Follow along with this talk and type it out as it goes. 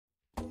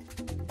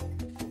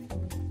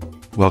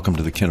Welcome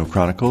to the Kindle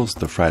Chronicles,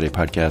 the Friday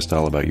podcast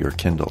all about your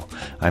Kindle.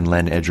 I'm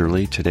Len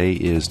Edgerly. Today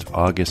is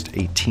August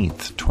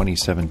 18th,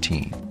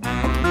 2017.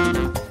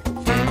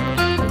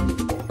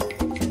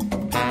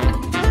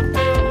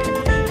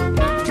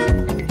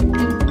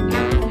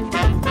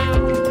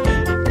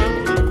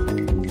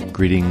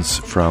 Greetings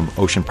from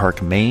Ocean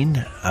Park,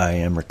 Maine. I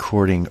am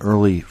recording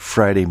early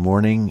Friday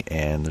morning,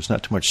 and there's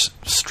not too much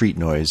street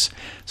noise,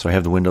 so I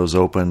have the windows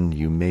open.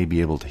 You may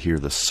be able to hear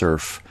the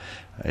surf.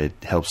 It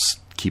helps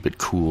keep it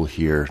cool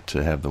here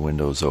to have the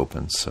windows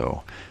open.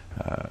 So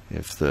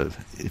if the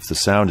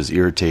sound is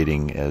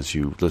irritating as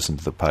you listen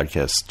to the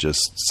podcast, just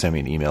send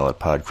me an email at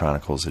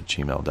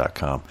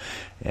podchronicles@gmail.com,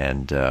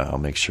 and I'll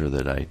make sure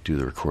that I do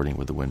the recording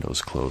with the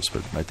windows closed.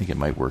 But I think it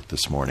might work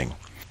this morning.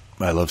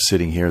 I love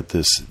sitting here at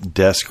this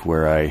desk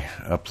where I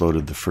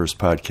uploaded the first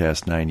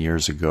podcast 9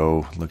 years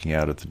ago, looking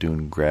out at the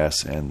dune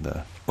grass and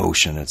the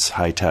ocean. It's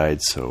high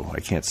tide, so I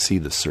can't see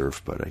the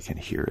surf, but I can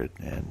hear it,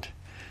 and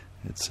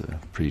it's a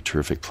pretty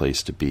terrific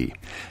place to be.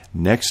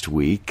 Next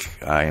week,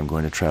 I am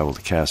going to travel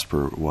to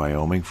Casper,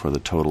 Wyoming for the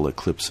total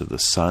eclipse of the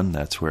sun.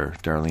 That's where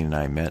Darlene and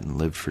I met and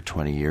lived for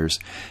 20 years.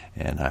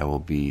 And I will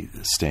be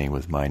staying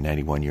with my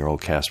 91-year-old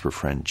Casper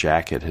friend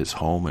Jack at his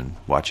home and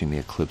watching the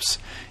eclipse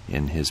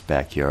in his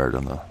backyard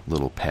on the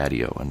little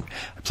patio. And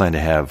I plan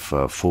to have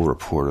a full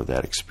report of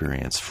that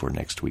experience for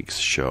next week's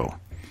show.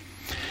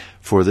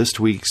 For this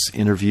week's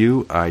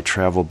interview, I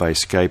traveled by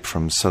Skype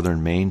from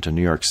southern Maine to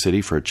New York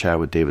City for a chat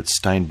with David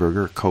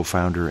Steinberger,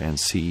 co-founder and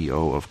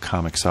CEO of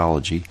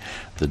ComiXology,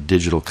 the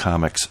digital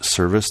comics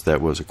service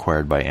that was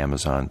acquired by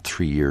Amazon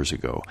 3 years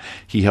ago.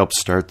 He helped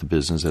start the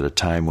business at a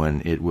time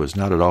when it was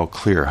not at all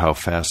clear how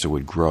fast it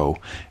would grow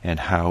and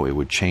how it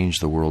would change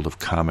the world of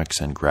comics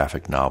and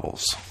graphic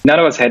novels. None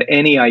of us had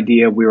any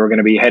idea we were going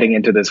to be heading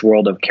into this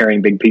world of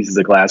carrying big pieces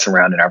of glass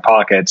around in our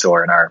pockets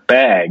or in our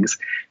bags.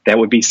 That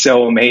would be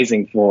so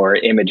amazing for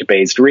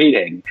image-based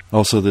reading.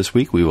 Also this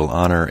week, we will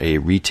honor a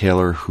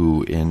retailer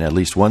who, in at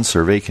least one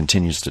survey,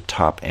 continues to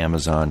top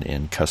Amazon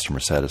in customer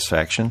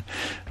satisfaction.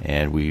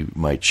 And we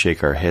might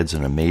shake our heads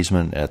in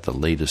amazement at the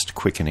latest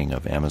quickening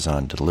of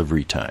Amazon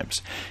delivery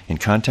times. In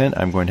content,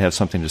 I'm going to have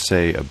something to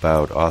say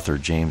about author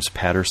James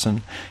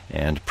Patterson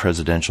and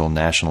Presidential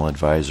National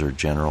Advisor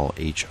General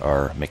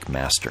H.R.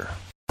 McMaster.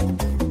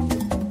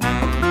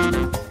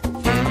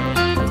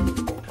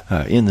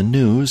 In the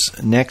news,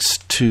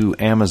 next to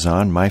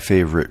Amazon, my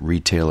favorite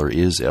retailer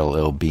is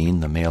LL Bean,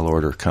 the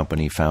mail-order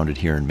company founded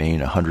here in Maine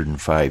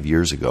 105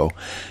 years ago.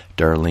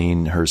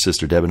 Darlene, her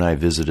sister Deb, and I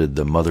visited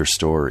the mother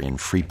store in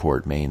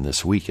Freeport, Maine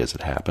this week, as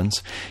it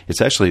happens.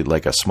 It's actually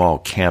like a small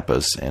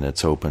campus, and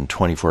it's open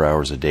 24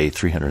 hours a day,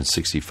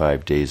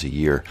 365 days a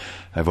year.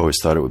 I've always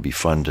thought it would be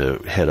fun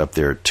to head up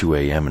there at 2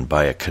 a.m. and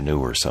buy a canoe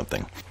or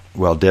something.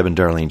 While Deb and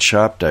Darlene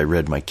shopped, I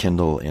read my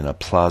Kindle in a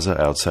plaza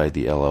outside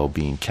the LL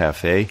Bean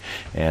Cafe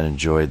and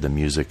enjoyed the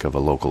music of a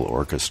local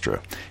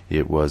orchestra.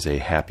 It was a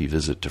happy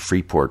visit to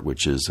Freeport,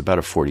 which is about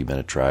a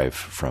 40-minute drive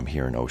from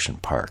here in Ocean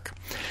Park.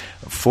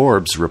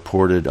 Forbes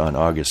reported on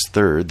August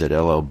 3rd that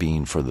LL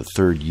Bean, for the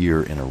third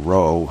year in a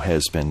row,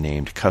 has been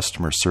named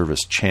Customer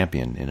Service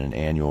Champion in an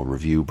annual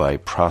review by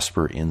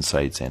Prosper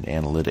Insights and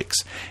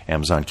Analytics.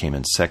 Amazon came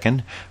in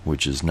second,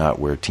 which is not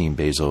where Team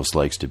Bezos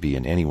likes to be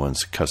in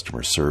anyone's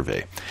customer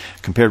survey.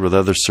 Compared with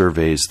other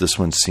surveys, this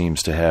one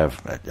seems to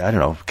have,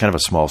 kind of a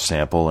small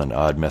sample and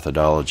odd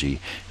methodology.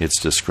 It's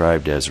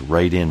described as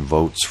write-in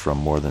votes from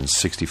more than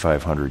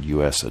 6,500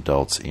 U.S.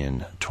 adults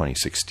in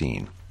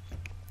 2016.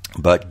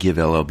 But give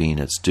LL Bean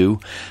its due.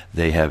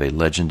 They have a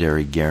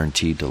legendary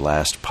guaranteed to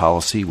last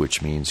policy,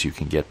 which means you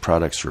can get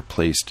products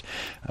replaced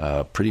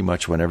pretty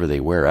much whenever they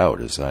wear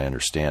out, as I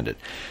understand it.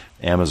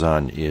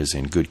 Amazon is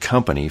in good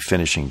company,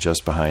 finishing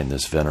just behind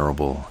this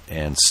venerable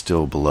and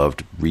still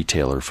beloved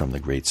retailer from the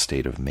great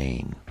state of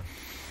Maine.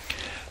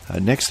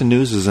 Next in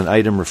news is an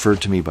item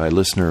referred to me by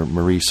listener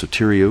Marie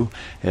Soteriou.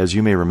 As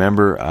you may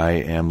remember, I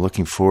am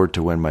looking forward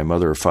to when my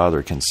mother or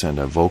father can send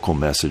a vocal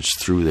message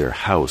through their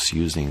house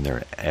using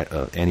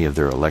any of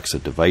their Alexa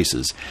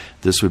devices.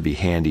 This would be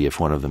handy if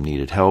one of them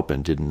needed help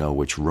and didn't know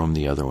which room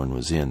the other one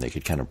was in. They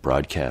could kind of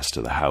broadcast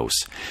to the house.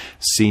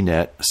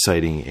 CNET,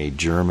 citing a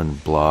German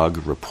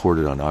blog,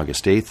 reported on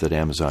August 8th that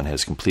Amazon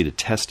has completed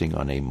testing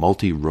on a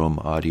multi-room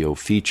audio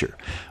feature.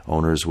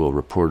 Owners will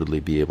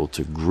reportedly be able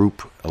to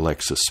group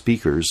Alexa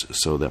speakers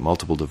so that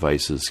multiple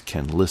devices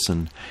can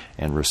listen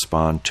and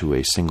respond to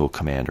a single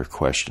command or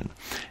question.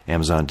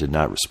 Amazon did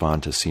not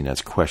respond to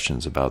CNET's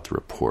questions about the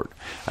report.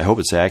 I hope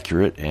it's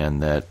accurate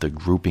and that the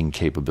grouping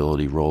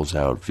capability rolls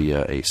out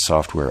via a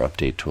software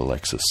update to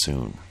Alexa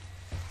soon.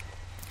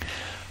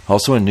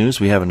 Also in news,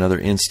 we have another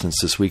instance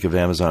this week of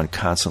Amazon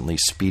constantly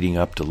speeding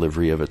up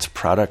delivery of its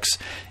products.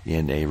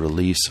 In a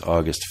release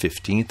August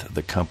 15th,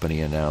 the company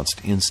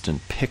announced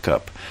Instant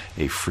Pickup,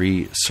 a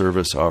free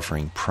service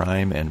offering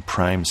Prime and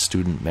Prime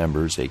student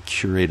members a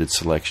curated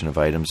selection of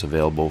items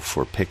available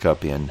for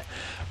pickup in,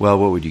 well,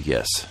 what would you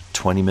guess,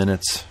 20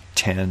 minutes,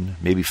 10,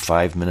 maybe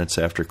 5 minutes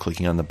after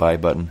clicking on the buy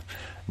button?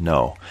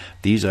 No.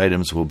 These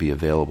items will be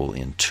available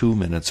in 2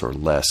 minutes or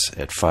less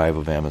at 5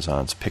 of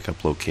Amazon's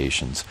pickup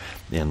locations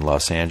in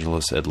Los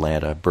Angeles,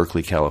 Atlanta,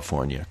 Berkeley,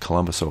 California,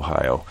 Columbus,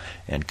 Ohio,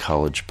 and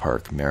College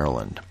Park,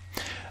 Maryland.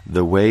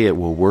 The way it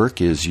will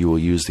work is you will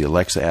use the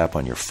Alexa app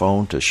on your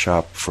phone to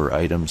shop for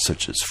items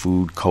such as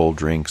food, cold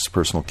drinks,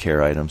 personal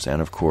care items,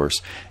 and of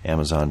course,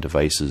 Amazon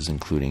devices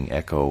including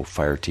Echo,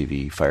 Fire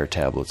TV, Fire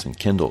tablets, and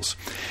Kindles.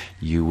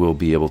 You will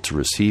be able to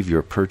receive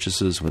your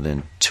purchases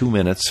within 2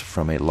 minutes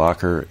from a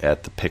locker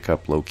at the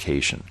pickup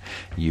location.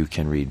 You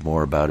can read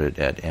more about it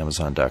at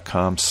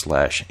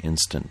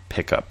amazon.com/instant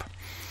pickup.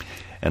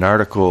 An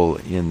article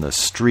in The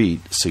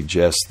Street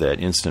suggests that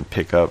instant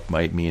pickup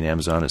might mean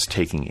Amazon is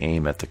taking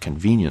aim at the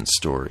convenience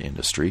store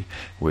industry,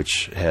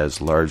 which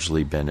has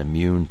largely been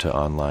immune to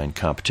online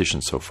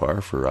competition so far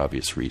for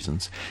obvious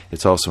reasons.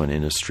 It's also an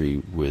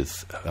industry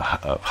with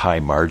high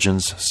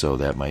margins, so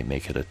that might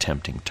make it a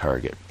tempting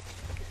target.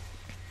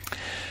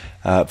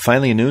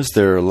 Finally, in news,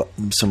 there are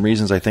some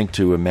reasons, I think,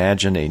 to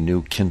imagine a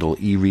new Kindle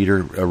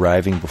e-reader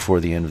arriving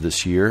before the end of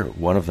this year,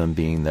 one of them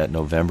being that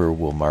November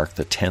will mark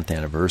the 10th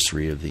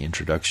anniversary of the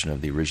introduction of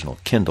the original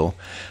Kindle.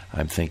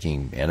 I'm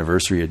thinking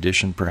anniversary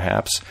edition,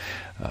 perhaps.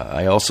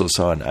 I also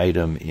saw an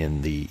item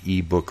in the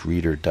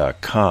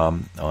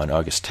ebookreader.com on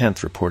August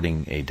 10th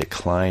reporting a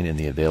decline in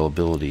the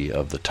availability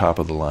of the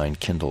top-of-the-line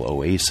Kindle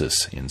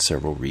Oasis in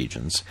several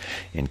regions.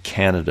 In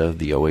Canada,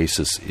 the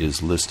Oasis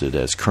is listed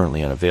as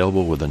currently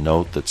unavailable with a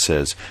note that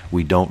says,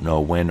 "We don't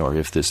know when or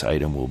if this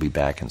item will be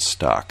back in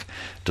stock."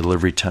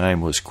 Delivery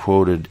time was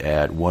quoted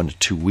at 1 to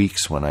 2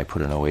 weeks when I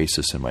put an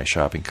Oasis in my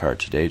shopping cart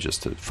today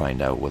just to find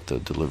out what the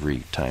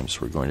delivery times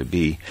were going to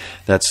be.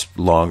 That's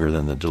longer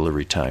than the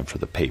delivery time for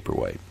the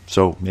paperweight.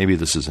 So maybe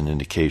this is an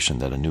indication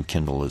that a new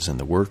Kindle is in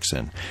the works,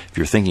 and if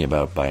you're thinking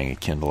about buying a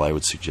Kindle, I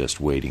would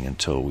suggest waiting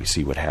until we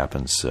see what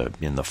happens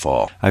in the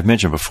fall. I've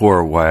mentioned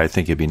before why I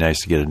think it'd be nice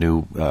to get a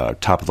new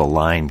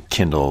top-of-the-line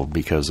Kindle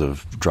because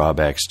of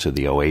drawbacks to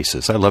the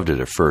Oasis. I loved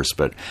it at first,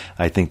 but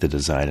I think the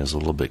design is a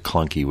little bit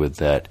clunky with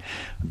that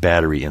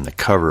battery in the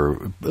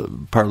cover,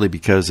 partly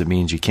because it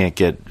means you can't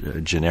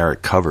get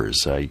generic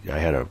covers. I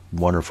had a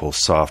wonderful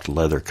soft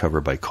leather cover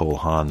by Cole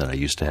Haan that I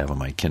used to have on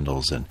my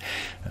Kindles, and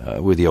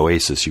with the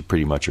Oasis, you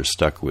pretty much are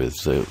stuck with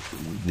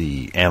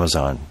the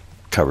Amazon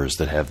covers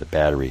that have the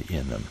battery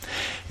in them.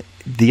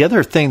 The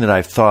other thing that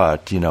I've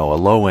thought, a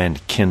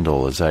low-end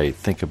Kindle, as I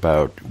think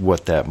about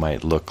what that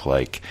might look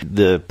like,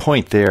 the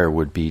point there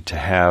would be to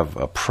have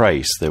a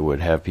price that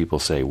would have people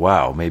say,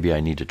 wow, maybe I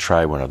need to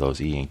try one of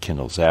those e-ink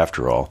Kindles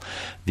after all.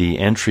 The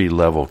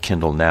entry-level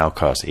Kindle now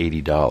costs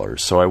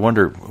 $80. So I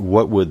wonder,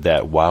 what would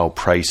that wow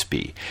price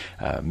be?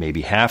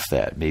 Maybe half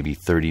that, maybe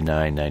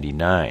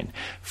 $39.99.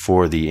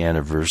 For the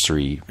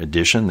anniversary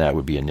edition, that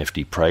would be a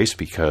nifty price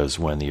because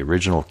when the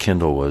original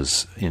Kindle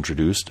was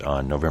introduced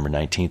on November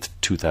 19th,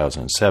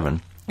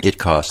 2007, it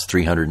cost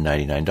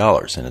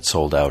 $399, and it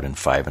sold out in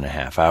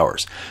 5.5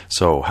 hours.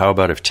 So how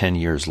about if 10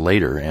 years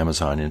later,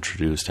 Amazon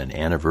introduced an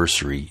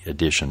anniversary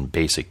edition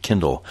basic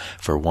Kindle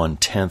for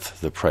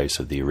 1/10 the price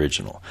of the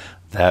original?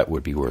 That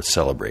would be worth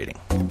celebrating.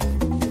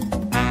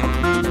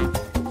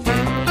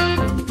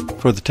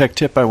 For the tech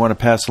tip, I want to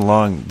pass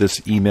along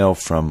this email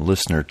from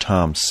listener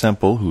Tom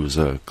Semple, who's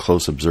a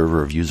close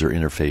observer of user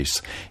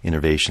interface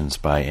innovations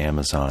by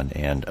Amazon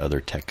and other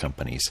tech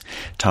companies.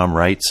 Tom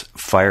writes,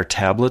 Fire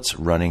tablets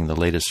running the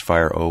latest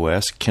Fire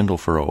OS, Kindle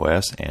for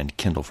OS, and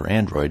Kindle for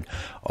Android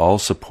all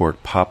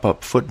support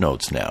pop-up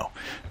footnotes now. !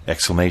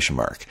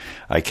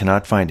 I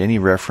cannot find any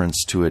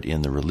reference to it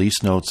in the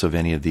release notes of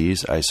any of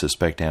these. I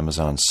suspect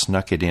Amazon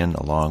snuck it in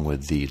along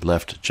with the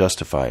left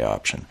justify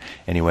option.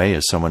 Anyway,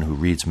 as someone who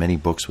reads many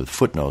books with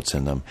footnotes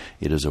in them,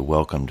 it is a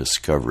welcome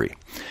discovery.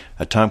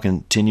 Tom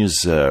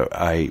continues,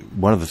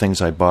 one of the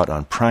things I bought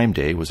on Prime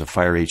Day was a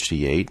Fire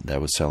HD 8 that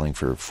was selling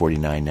for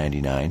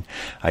 $49.99.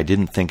 I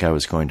didn't think I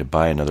was going to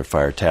buy another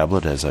Fire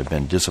tablet as I've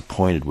been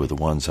disappointed with the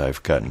ones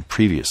I've gotten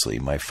previously.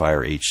 My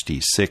Fire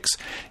HD 6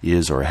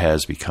 is or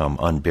has become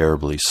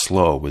unbearably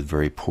slow with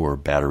very poor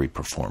battery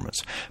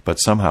performance. But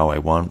somehow I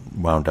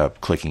wound up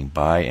clicking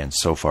buy, and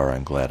so far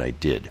I'm glad I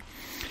did.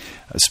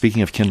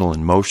 Speaking of Kindle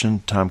in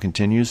Motion, Tom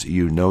continues,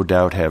 you no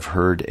doubt have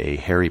heard a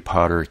Harry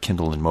Potter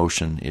Kindle in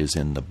Motion is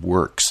in the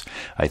works.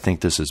 I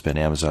think this has been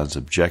Amazon's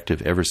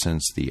objective ever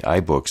since the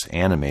iBooks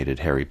animated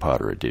Harry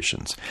Potter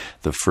editions.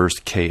 The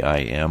first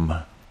KIM,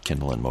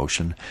 Kindle in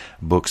Motion,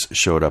 books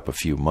showed up a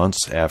few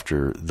months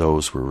after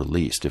those were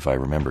released, if I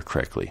remember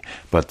correctly,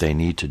 but they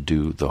need to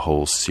do the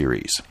whole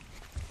series.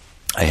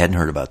 I hadn't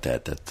heard about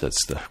that.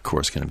 That's, of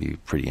course, going to be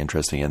pretty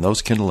interesting. And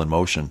those Kindle in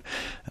Motion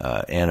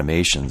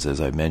animations,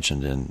 as I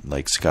mentioned in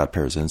like Scott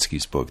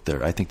Parazynski's book,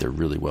 I think they're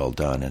really well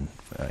done, and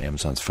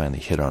Amazon's finally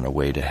hit on a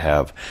way to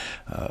have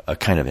a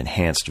kind of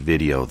enhanced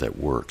video that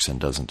works and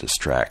doesn't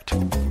distract.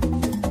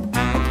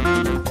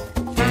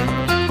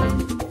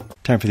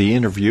 Time for the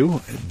interview.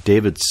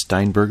 David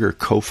Steinberger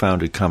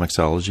co-founded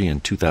ComiXology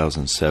in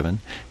 2007,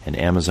 and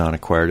Amazon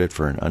acquired it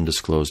for an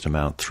undisclosed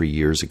amount 3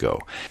 years ago.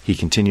 He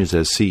continues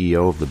as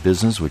CEO of the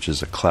business, which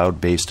is a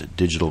cloud-based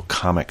digital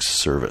comics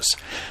service.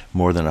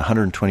 More than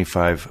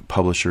 125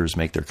 publishers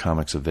make their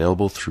comics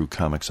available through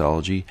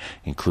ComiXology,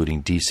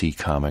 including DC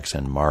Comics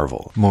and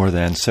Marvel. More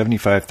than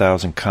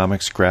 75,000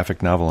 comics,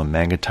 graphic novel, and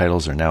manga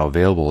titles are now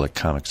available at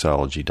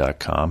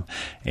ComiXology.com,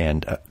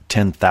 and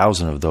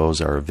 10,000 of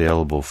those are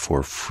available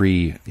for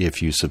free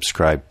if you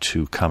subscribe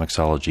to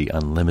ComiXology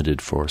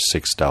Unlimited for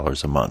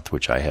 $6 a month,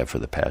 which I have for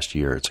the past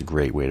year. It's a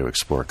great way to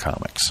explore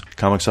comics.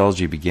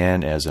 ComiXology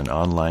began as an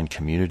online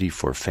community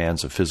for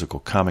fans of physical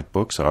comic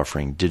books,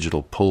 offering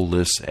digital pull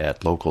lists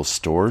at local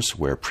stores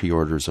where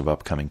pre-orders of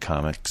upcoming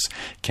comics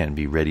can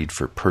be readied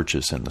for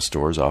purchase in the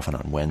stores, often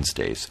on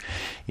Wednesdays.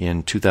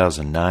 In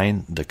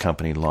 2009, the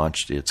company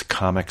launched its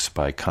Comics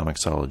by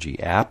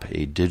ComiXology app,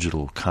 a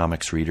digital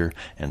comics reader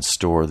and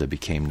store that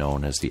became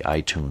known as the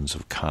iTunes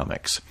of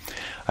comics.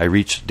 I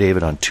reached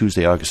David on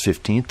Tuesday, August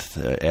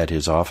 15th at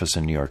his office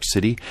in New York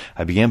City.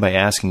 I began by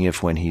asking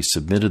if when he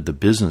submitted the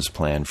business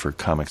plan for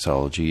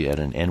ComiXology at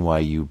an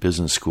NYU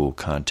Business School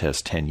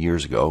contest 10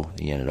 years ago,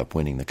 he ended up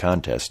winning the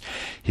contest,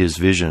 his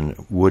vision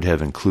would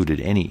have included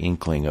any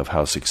inkling of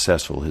how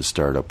successful his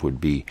startup would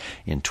be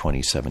in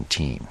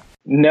 2017.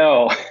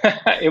 No,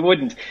 it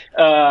wouldn't.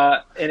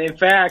 And in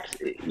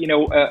fact,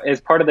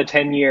 as part of the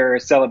 10-year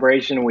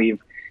celebration, we've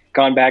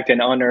gone back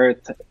and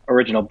unearthed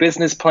original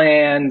business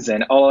plans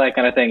and all that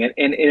kind of thing.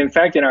 And in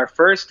fact, in our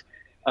first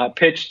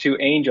pitch to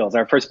angels,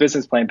 our first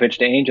business plan pitch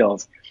to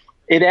angels,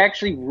 it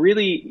actually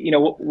really,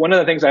 one of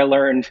the things I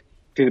learned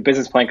through the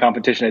business plan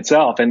competition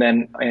itself, and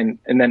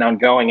then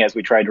ongoing as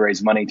we tried to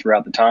raise money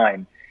throughout the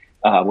time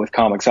with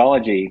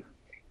ComiXology,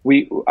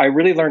 I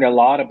really learned a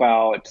lot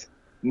about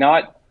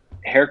not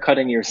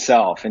haircutting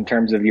yourself in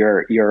terms of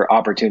your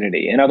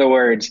opportunity. In other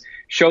words,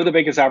 show the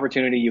biggest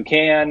opportunity you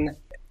can.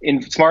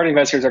 Smart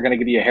investors are going to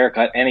give you a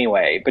haircut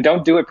anyway, but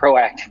don't do it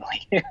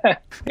proactively.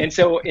 And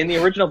so in the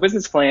original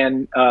business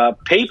plan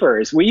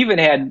papers, we even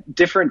had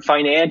different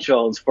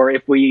financials for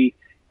if we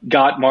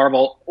got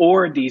Marvel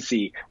or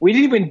DC. We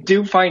didn't even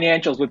do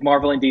financials with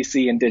Marvel and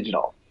DC in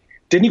digital.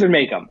 Didn't even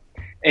make them.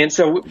 And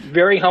so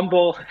very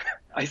humble,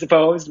 I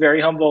suppose, very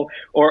humble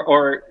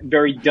or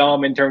very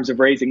dumb in terms of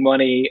raising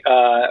money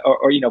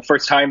or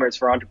first timers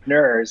for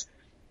entrepreneurs.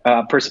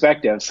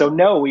 Perspective. So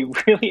no, we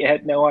really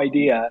had no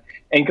idea.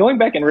 And going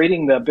back and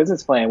reading the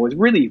business plan was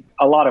really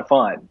a lot of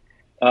fun,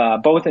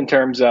 both in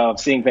terms of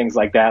seeing things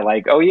like that,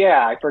 like, oh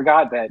yeah, I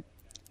forgot that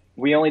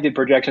we only did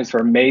projections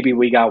for maybe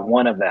we got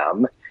one of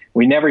them.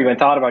 We never even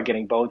thought about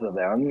getting both of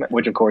them,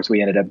 which of course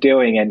we ended up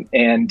doing.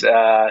 And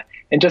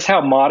just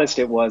how modest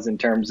it was in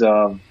terms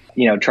of,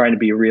 trying to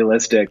be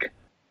realistic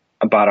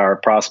about our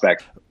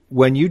prospect.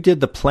 When you did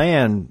the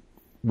plan,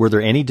 were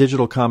there any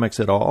digital comics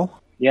at all?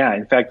 Yeah,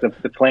 in fact,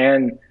 the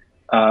plan,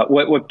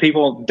 what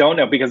people don't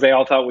know, because they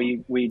all thought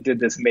we did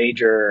this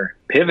major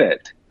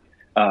pivot,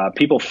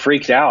 people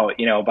freaked out,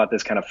 about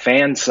this kind of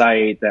fan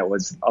site that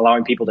was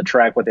allowing people to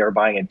track what they were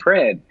buying in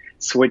print,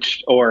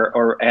 switched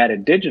or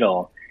added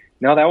digital.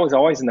 No, that was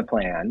always in the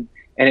plan.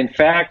 And in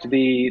fact,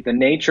 the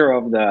nature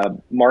of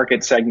the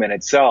market segment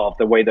itself,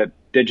 the way that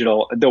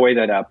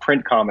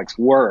print comics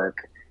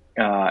work,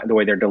 the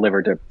way they're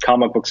delivered to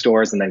comic book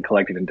stores and then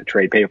collected into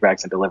trade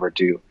paperbacks and delivered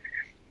to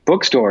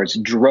bookstores,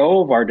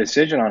 drove our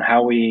decision on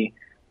how we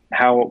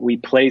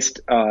placed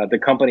the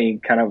company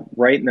kind of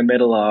right in the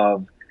middle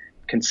of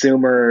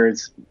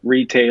consumers,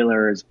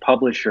 retailers,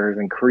 publishers,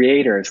 and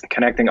creators,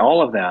 connecting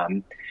all of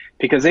them,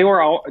 because they were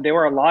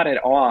a lot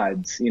at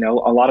odds. A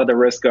lot of the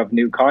risk of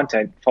new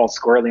content falls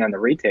squarely on the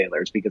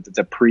retailers because it's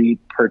a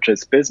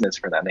pre-purchase business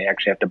for them. They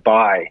actually have to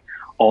buy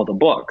all the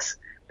books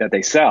that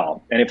they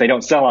sell, and if they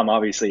don't sell them,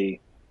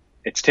 obviously,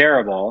 it's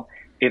terrible.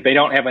 If they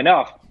don't have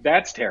enough,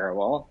 that's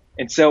terrible.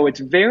 And so it's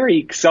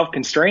very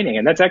self-constraining.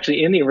 And that's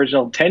actually in the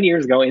original 10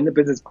 years ago in the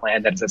business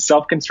plan, that it's a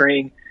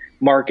self-constraining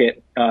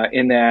market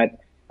in that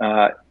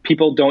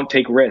people don't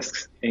take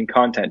risks in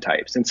content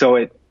types. And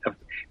so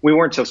we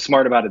weren't so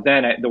smart about it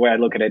then. The way I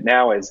look at it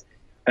now is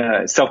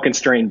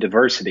self-constrained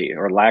diversity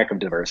or lack of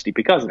diversity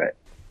because of it.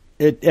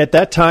 At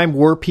that time,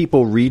 were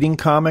people reading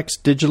comics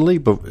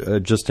digitally,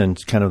 but just in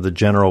kind of the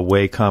general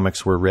way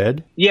comics were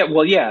read? Yeah,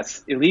 well,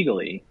 yes,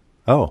 illegally.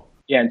 Oh.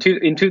 Yeah,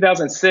 in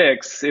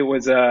 2006, it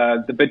was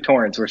the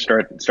BitTorrents were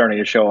starting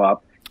to show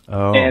up.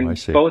 Oh, and I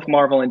see. Both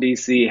Marvel and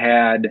DC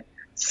had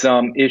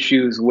some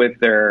issues with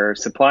their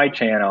supply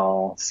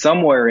channel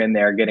somewhere in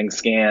there getting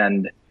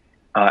scanned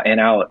and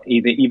out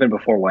even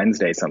before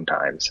Wednesday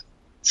sometimes.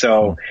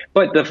 So,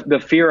 but the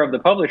fear of the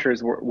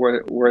publishers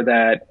were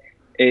that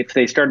if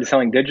they started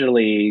selling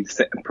digitally,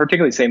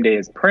 particularly same day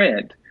as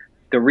print,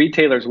 the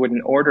retailers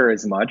wouldn't order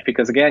as much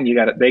because, again,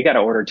 they got to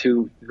order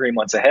 2-3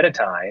 months ahead of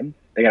time.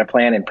 They got to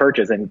plan and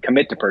purchase and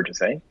commit to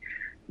purchasing.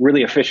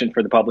 Really efficient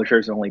for the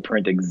publishers to only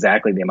print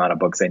exactly the amount of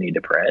books they need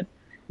to print.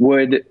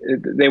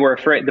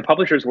 The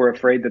publishers were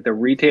afraid that the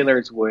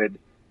retailers would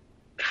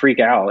freak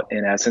out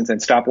in essence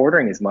and stop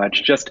ordering as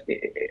much, just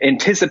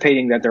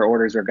anticipating that their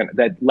orders are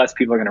that less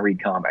people are going to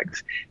read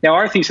comics. Now,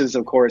 our thesis,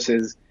 of course,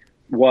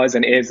 was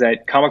and is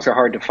that comics are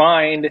hard to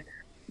find.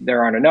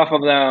 There aren't enough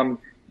of them.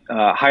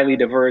 Highly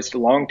diverse,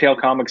 long tail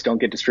comics don't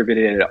get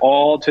distributed at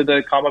all to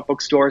the comic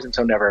book stores, and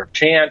so never have a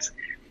chance.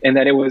 And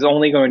that it was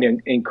only going to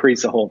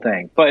increase the whole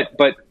thing. But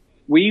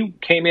we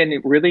came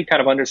in really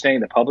kind of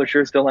understanding the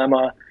publisher's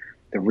dilemma,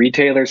 the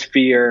retailer's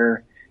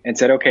fear, and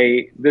said,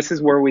 okay, this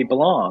is where we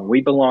belong.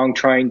 We belong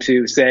trying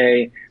to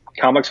say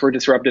comics were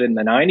disrupted in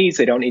the 90s.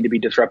 They don't need to be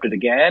disrupted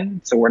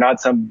again. So we're not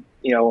some,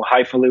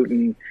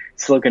 highfalutin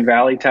Silicon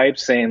Valley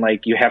types saying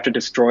like you have to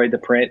destroy the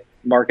print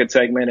market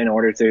segment in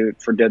order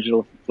for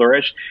digital to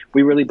flourish.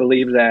 We really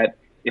believe that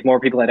if more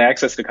people had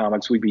access to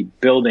comics, we'd be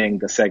building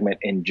the segment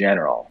in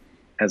general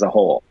as a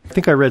whole. I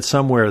think I read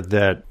somewhere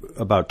that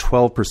about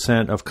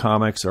 12% of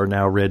comics are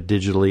now read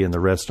digitally and the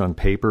rest on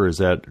paper. Is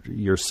that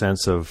your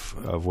sense of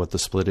what the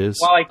split is?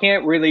 Well, I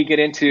can't really get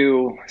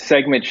into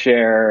segment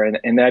share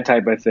and that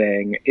type of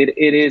thing.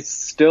 It is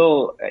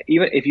still,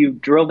 even if you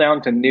drill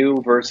down to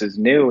new versus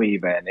new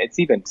even, it's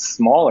even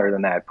smaller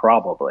than that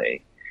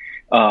probably.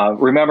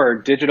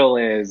 Remember, digital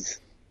is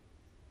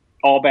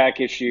all back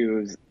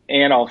issues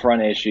and all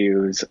front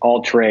issues,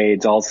 all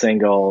trades, all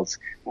singles,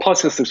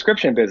 plus the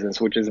subscription business,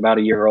 which is about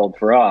a year old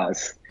for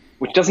us,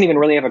 which doesn't even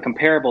really have a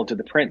comparable to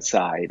the print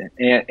side.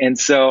 And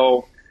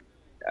so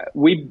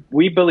we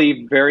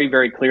believe very,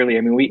 very clearly,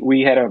 I mean,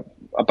 we had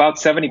about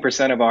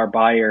 70% of our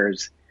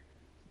buyers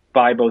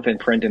buy both in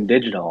print and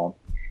digital.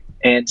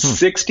 And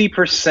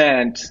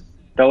 60%,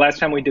 the last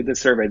time we did the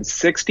survey,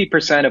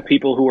 60% of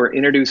people who were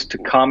introduced to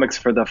comics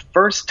for the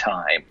first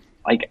time,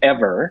 like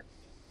ever,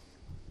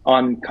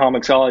 on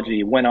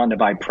ComiXology went on to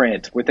buy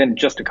print within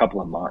just a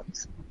couple of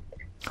months.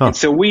 And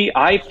so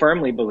I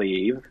firmly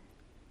believe,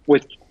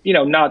 with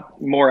not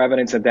more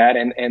evidence of that,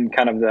 and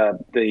kind of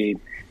the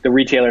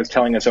retailers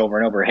telling us over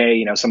and over,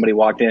 hey, somebody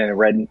walked in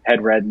and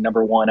had read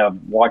number 1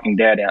 of Walking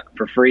Dead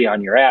for free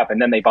on your app,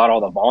 and then they bought all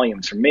the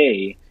volumes from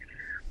me,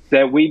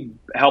 that we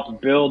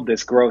helped build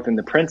this growth in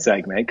the print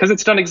segment, because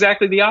it's done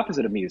exactly the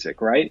opposite of music,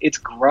 right? It's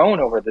grown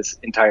over this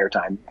entire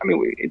time. I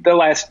mean,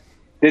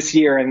 this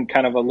year and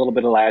kind of a little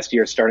bit of last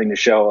year starting to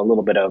show a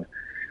little bit of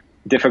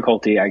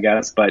difficulty, I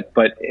guess. But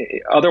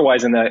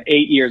otherwise, in the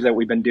 8 years that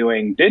we've been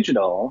doing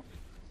digital,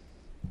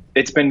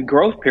 it's been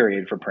growth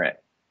period for print.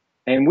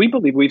 And we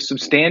believe we've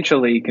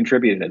substantially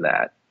contributed to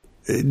that.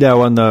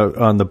 Now,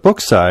 on the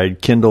book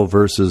side, Kindle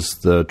versus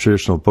the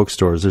traditional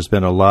bookstores, there's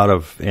been a lot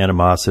of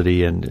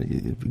animosity,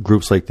 and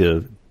groups like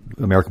the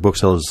American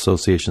Booksellers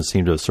Association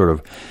seem to sort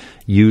of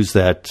use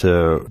that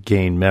to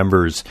gain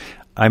members.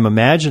 I'm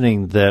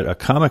imagining that a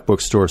comic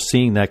book store,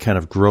 seeing that kind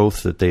of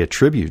growth that they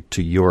attribute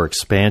to your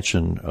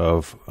expansion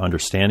of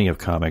understanding of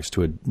comics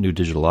to a new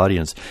digital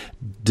audience,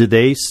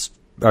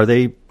 are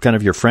they kind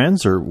of your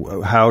friends,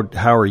 or how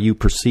are you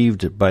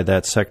perceived by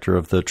that sector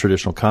of the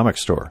traditional comic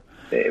store?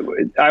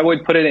 I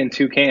would put it in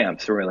two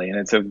camps, really,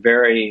 and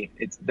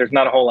there's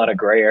not a whole lot of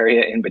gray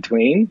area in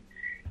between.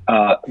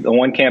 The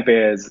one camp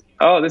is,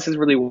 this has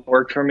really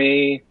worked for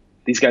me.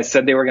 These guys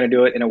said they were going to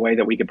do it in a way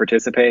that we could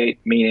participate,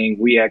 meaning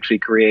we actually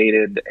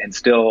created and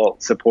still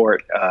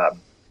support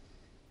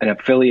an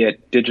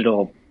affiliate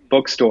digital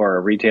bookstore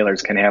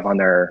retailers can have on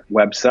their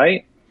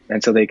website.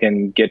 And so they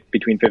can get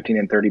between 15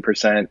 and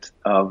 30%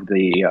 of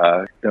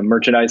the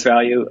merchandise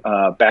value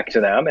back to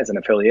them as an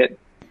affiliate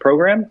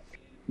program.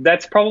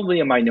 That's probably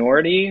a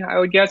minority, I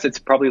would guess. It's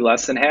probably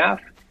less than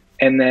half.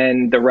 And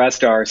then the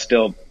rest are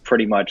still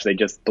pretty much, they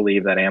just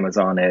believe that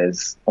Amazon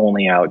is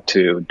only out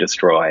to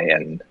destroy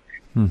and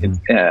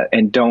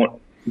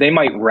they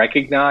might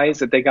recognize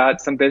that they got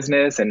some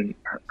business and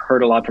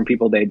heard a lot from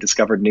people. They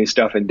discovered new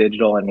stuff in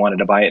digital and wanted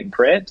to buy it in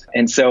print.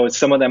 And so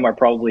some of them are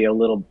probably a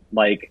little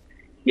like,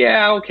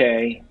 yeah,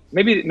 okay,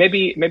 maybe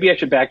I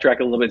should backtrack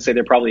a little bit and say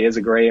there probably is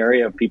a gray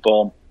area of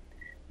people,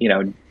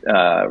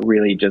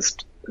 really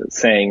just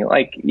saying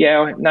like,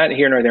 yeah, not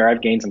here nor there.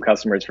 I've gained some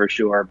customers for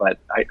sure, but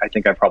I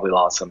think I've probably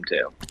lost some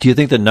too. Do you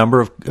think the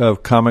number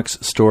of comics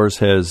stores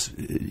has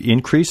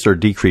increased or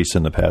decreased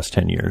in the past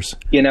 10 years?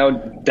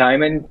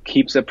 Diamond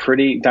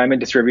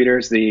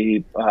Distributors,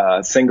 the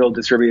single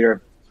distributor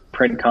of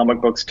print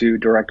comic books to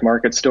direct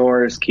market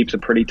stores, keeps a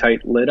pretty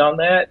tight lid on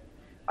that.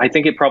 I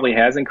think it probably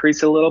has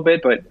increased a little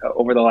bit, but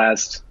over the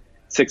last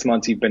 6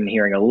 months, you've been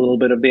hearing a little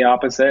bit of the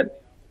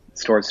opposite.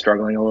 Stores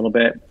struggling a little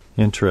bit.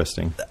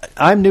 Interesting.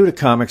 I'm new to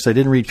comics. I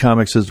didn't read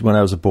comics when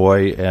I was a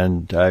boy,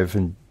 and I've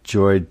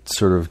enjoyed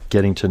sort of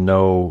getting to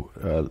know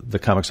the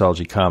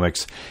ComiXology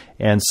comics.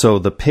 And so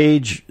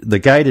the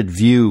guided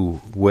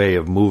view way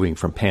of moving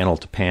from panel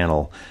to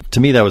panel, to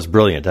me that was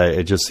brilliant.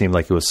 It just seemed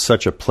like it was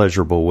such a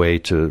pleasurable way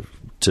to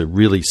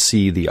really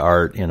see the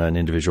art in an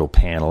individual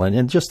panel,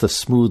 and just the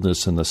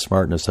smoothness and the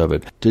smartness of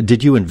it.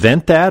 Did you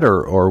invent that,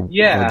 or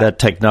that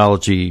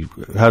technology,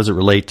 how does it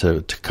relate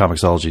to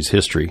ComiXology's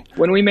history?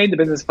 When we made the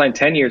business plan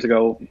 10 years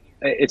ago,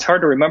 it's hard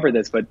to remember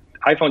this, but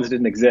iPhones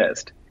didn't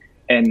exist.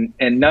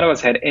 And none of us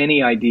had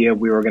any idea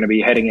we were going to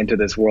be heading into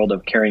this world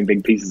of carrying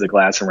big pieces of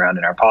glass around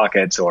in our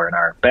pockets or in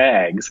our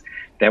bags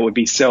that would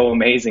be so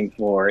amazing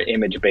for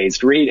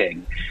image-based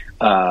reading.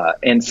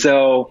 And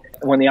so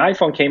when the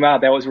iPhone came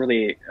out, that was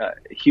really a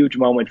huge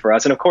moment for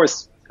us. And of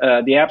course,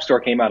 the App Store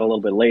came out a little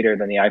bit later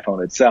than the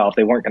iPhone itself.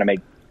 They weren't going to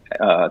make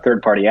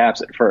third-party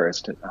apps at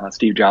first.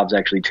 Steve Jobs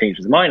actually changed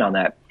his mind on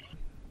that.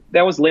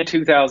 That was late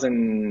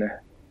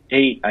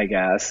 2008, I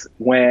guess,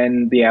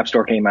 when the App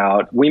Store came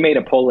out. We made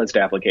a pull list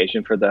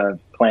application for the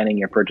planning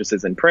your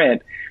purchases in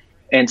print,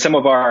 and some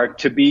of our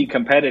to-be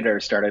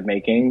competitors started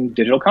making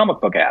digital comic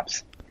book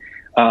apps.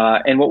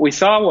 And what we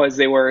saw was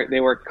they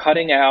were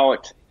cutting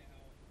out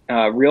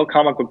real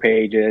comic book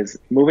pages,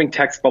 moving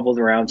text bubbles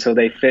around so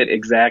they fit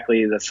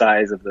exactly the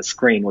size of the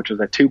screen, which was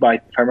if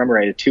I remember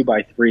right, a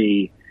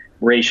 2:3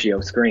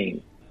 ratio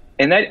screen.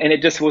 And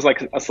it just was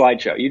like a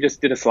slideshow. You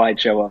just did a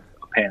slideshow of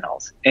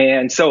panels.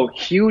 And so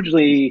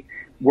hugely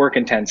work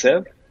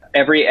intensive.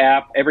 Every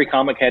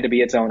comic had to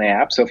be its own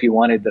app. So if you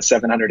wanted the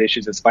 700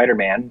 issues of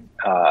Spider-Man,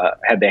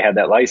 had they had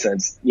that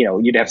license,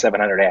 you'd have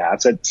 700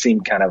 apps. It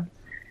seemed kind of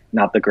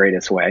not the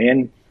greatest way.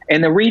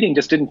 And the reading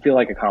just didn't feel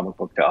like a comic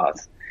book to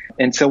us.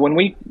 And so when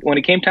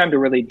it came time to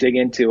really dig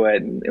into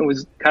it, it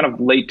was kind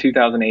of late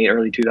 2008,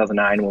 early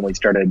 2009 when we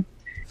started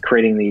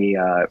creating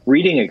the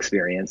reading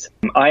experience.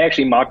 I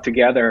actually mocked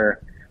together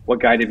what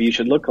guided view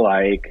should look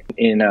like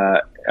in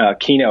a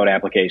Keynote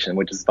application,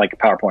 which is like a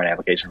PowerPoint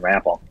application from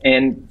Apple.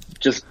 And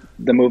just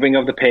the moving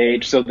of the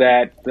page so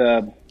that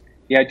the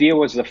idea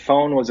was the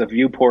phone was a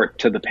viewport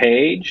to the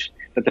page,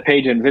 but the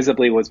page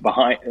invisibly was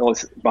behind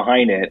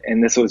it.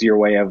 And this was your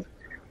way of,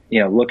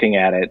 looking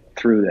at it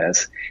through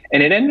this.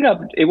 And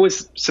it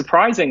was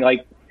surprising.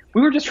 Like,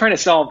 we were just trying to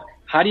solve,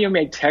 how do you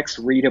make text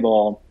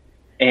readable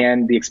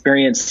and the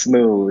experience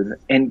smooth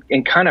and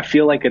kind of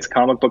feel like it's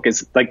comic book,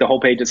 is like the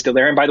whole page is still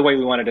there. And by the way,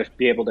 we wanted to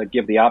be able to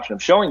give the option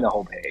of showing the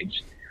whole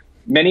page.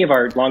 Many of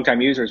our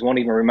longtime users won't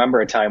even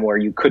remember a time where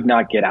you could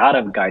not get out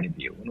of guided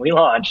view. When we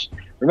launched,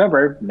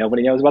 remember,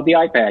 nobody knows about the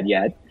iPad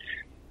yet.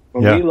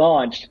 When we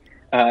launched,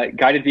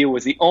 guided view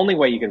was the only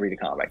way you could read a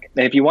comic.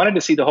 And if you wanted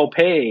to see the whole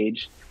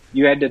page,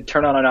 you had to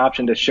turn on an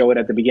option to show it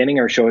at the beginning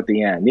or show it at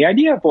the end. The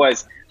idea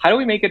was, how do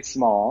we make it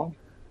small,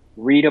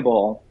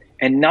 readable,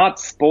 and not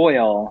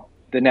spoil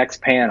the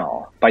next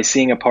panel by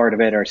seeing a part of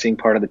it or seeing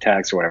part of the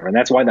text or whatever? And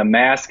that's why the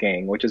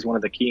masking, which is one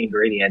of the key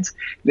ingredients,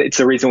 it's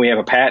the reason we have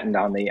a patent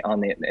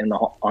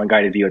on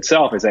guided view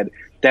itself, is that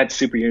that's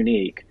super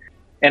unique.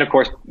 And of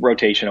course,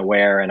 rotation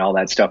aware and all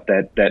that stuff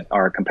that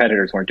our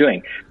competitors weren't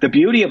doing. The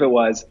beauty of it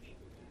was,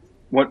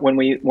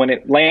 when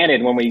it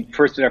landed, when we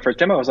first did our first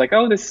demo, I was like,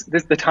 oh, this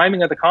the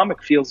timing of the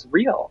comic feels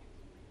real.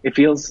 It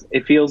feels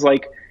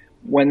like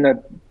when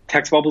the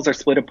text bubbles are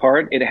split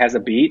apart, it has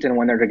a beat, and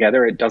when they're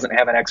together, it doesn't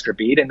have an extra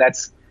beat, and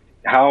that's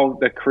how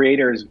the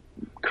creators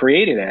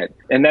created it.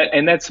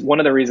 And that's one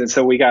of the reasons.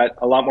 So we got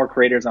a lot more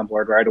creators on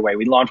board right away.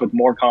 We launched with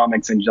more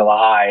comics in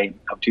July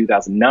of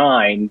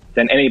 2009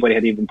 than anybody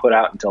had even put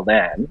out until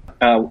then.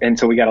 And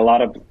so we got a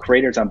lot of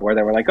creators on board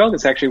that were like, oh,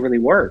 this actually really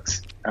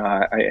works.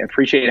 I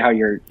appreciate how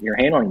you're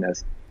handling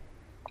this.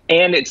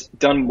 And it's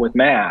done with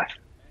math,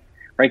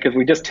 right? Because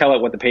we just tell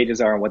it what the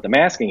pages are and what the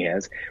masking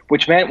is,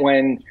 which meant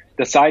when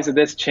the size of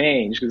this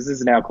changed, because this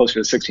is now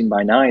closer to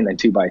 16:9 than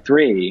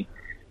 2:3,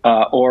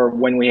 or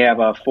when we have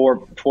a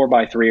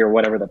 4:3 or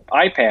whatever the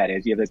iPad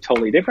is, you have a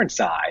totally different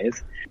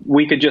size.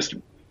 We could just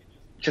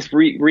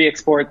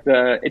re-export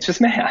it's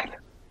just math,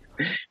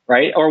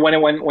 right? Or when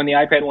the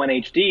iPad went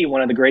HD,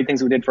 one of the great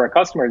things we did for our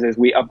customers is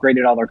we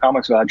upgraded all their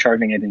comics without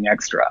charging anything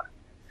extra.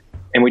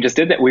 And we just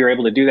did that. We were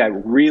able to do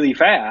that really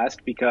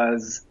fast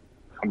because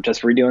I'm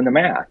just redoing the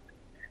math.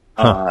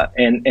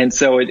 And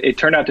so it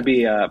turned out to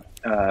be a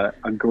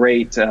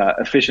great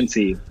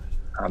efficiency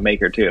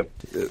maker too.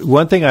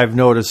 One thing I've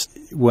noticed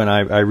when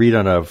I read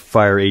on a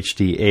Fire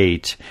HD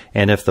 8,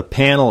 and if the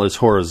panel is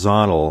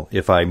horizontal,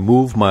 if I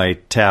move my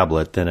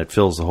tablet, then it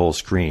fills the whole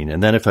screen.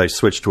 And then if I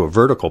switch to a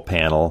vertical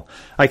panel,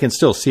 I can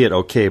still see it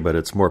okay, but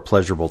it's more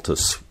pleasurable to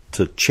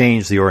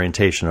change the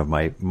orientation of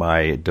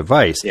my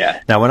device.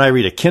 Yeah. Now, when I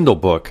read a Kindle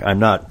book, I'm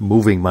not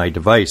moving my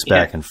device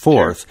back and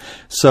forth.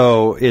 Sure.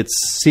 So it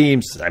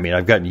seems,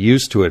 I've gotten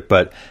used to it,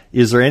 but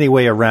is there any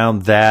way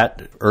around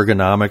that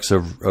ergonomics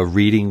of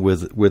reading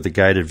with the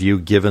guided view,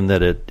 given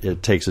that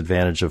it takes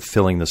advantage of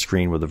filling the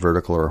screen with a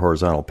vertical or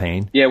horizontal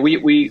pane? Yeah,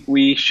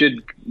 we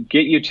should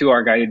get you to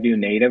our guided view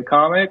native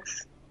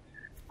comics.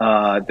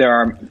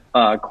 There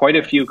are quite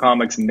a few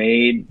comics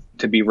made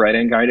to be read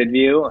in guided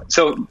view.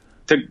 So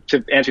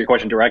to answer your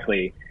question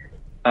directly,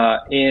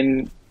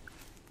 in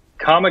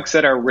comics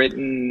that are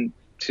written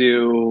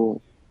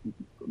to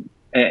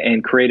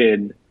and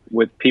created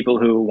with people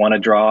who want to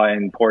draw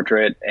in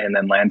portrait and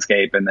then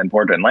landscape and then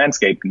portrait and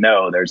landscape,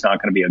 no, there's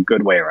not going to be a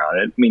good way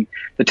around it.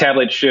 The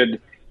tablet should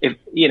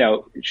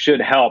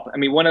help.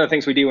 One of the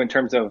things we do in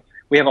terms of,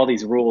 we have all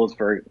these rules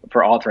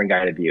for altering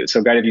guided view.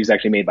 So guided view is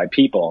actually made by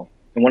people.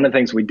 And one of the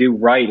things we do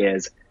right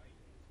is,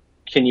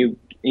 can you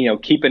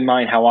keep in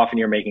mind how often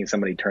you're making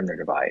somebody turn their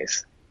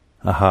device.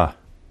 Uh-huh.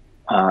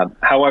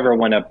 However,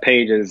 when a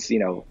page is,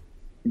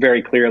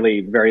 very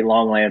clearly very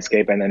long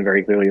landscape and then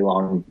very clearly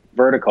long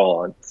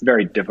vertical. It's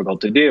very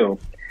difficult to do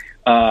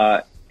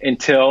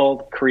until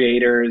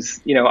creators,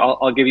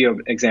 I'll give you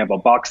an example.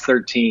 Box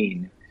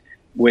 13,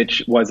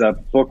 which was a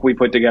book we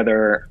put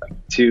together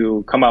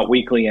to come out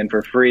weekly and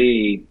for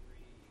free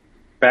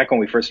back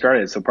when we first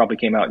started, so probably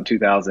came out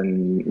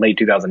in late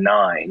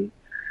 2009,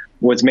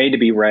 was made to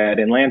be read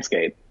in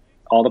landscape.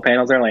 All the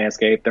panels are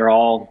landscape. They're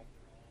all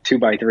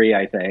 2x3,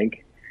 I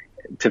think,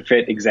 to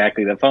fit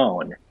exactly the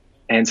phone.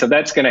 And so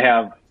that's going to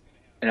have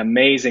an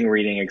amazing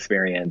reading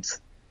experience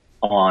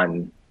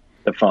on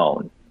the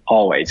phone.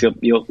 Always,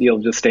 you'll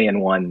just stay in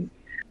one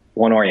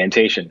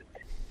orientation.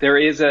 There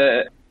is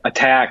a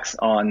tax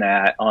on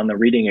the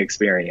reading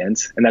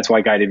experience, and that's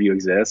why guided view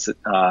exists.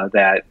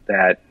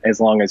 That as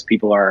long as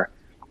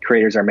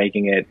creators are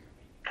making it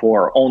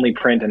for only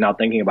print and not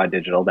thinking about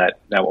digital, that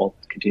will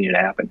continue to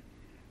happen.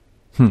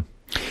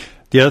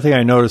 The other thing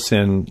I notice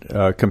in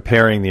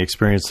comparing the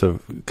experience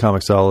of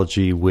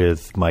ComiXology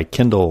with my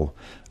Kindle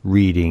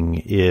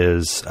reading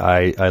is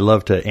I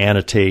love to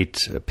annotate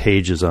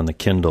pages on the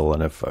Kindle,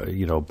 and if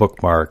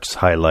bookmarks,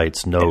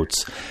 highlights,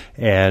 notes,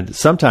 and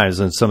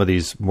sometimes in some of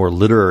these more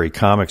literary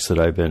comics that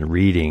I've been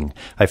reading,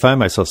 I find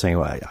myself saying,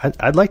 well,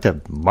 I'd like to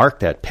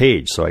mark that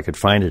page so I could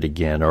find it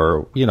again,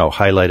 or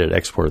highlight it,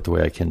 export it the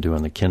way I can do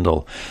on the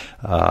Kindle.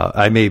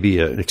 I may be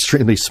an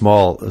extremely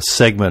small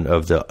segment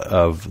of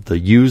the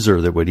user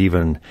that would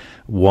even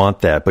want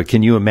that, but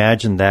can you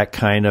imagine that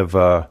kind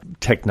of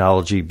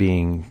technology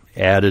being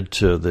added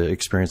to the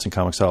experience in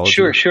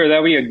ComiXology? Sure.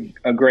 That would be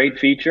a great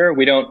feature.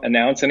 We don't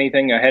announce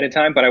anything ahead of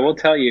time, but I will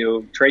tell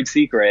you, trade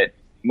secret,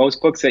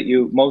 most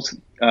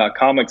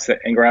comics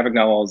and graphic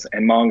novels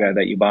and manga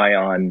that you buy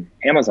on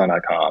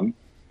Amazon.com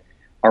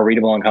are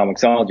readable on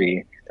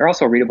ComiXology. They're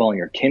also readable on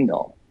your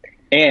Kindle.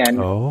 And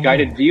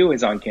Guided View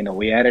is on Kindle.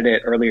 We added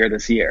it earlier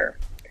this year.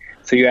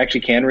 So you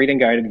actually can read in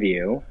Guided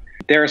View.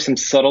 There are some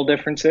subtle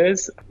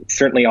differences.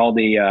 Certainly all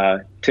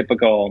the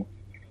typical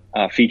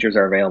features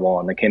are available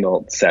on the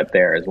Kindle set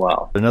there as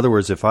well. In other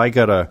words, if I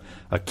got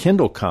a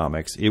Kindle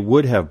Comics, it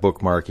would have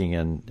bookmarking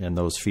and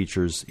those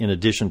features in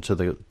addition to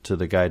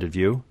the Guided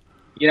View?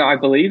 I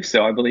believe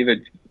so. I believe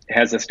it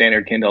has a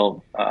standard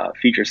Kindle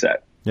feature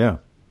set. Yeah.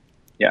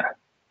 Yeah.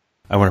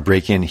 I want to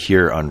break in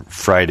here on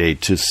Friday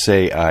to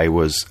say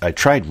I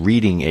tried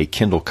reading a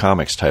Kindle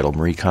Comics title,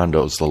 Marie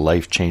Kondo's The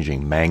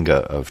Life-Changing Manga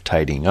of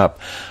Tidying Up,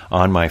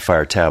 on my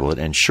Fire tablet,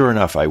 and sure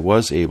enough, I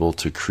was able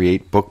to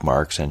create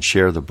bookmarks and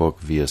share the book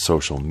via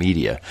social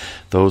media.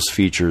 Those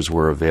features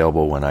were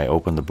available when I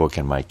opened the book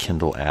in my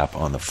Kindle app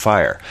on the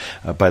Fire.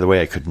 By the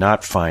way, I could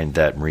not find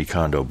that Marie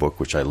Kondo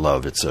book, which I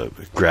love. It's a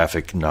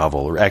graphic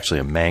novel, or actually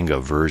a manga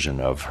version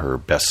of her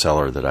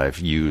bestseller that I've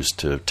used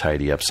to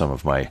tidy up some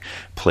of my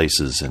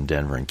places in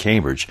Denver and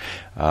Cambridge.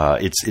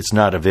 It's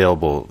not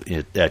available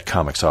at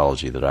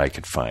ComiXology that I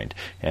could find,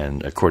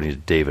 and according to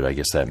David, I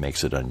guess that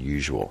makes it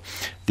unusual.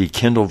 The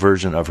Kindle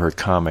version of her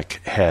comic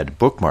had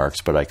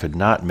bookmarks, but I could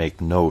not make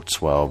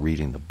notes while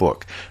reading the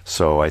book.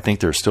 So I think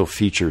there are still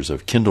features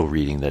of Kindle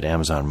reading that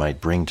Amazon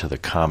might bring to the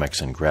comics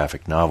and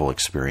graphic novel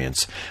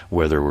experience,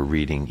 whether we're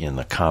reading in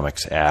the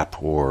comics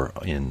app or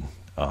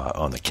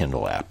on the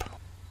Kindle app.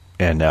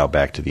 And now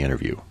back to the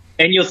interview.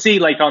 And you'll see,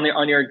 like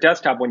on your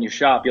desktop when you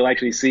shop, you'll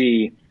actually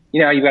see,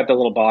 you've got the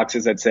little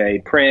boxes that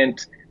say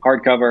print,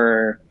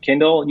 hardcover,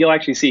 Kindle. You'll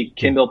actually see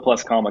Kindle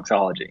plus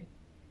ComiXology.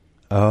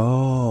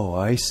 Oh,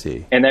 I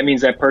see. And that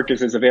means that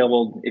purchase is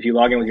available if you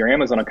log in with your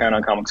Amazon account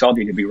on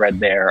ComiXology to be read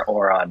there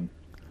or on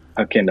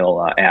a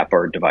Kindle app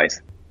or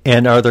device.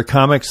 And are there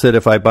comics that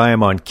if I buy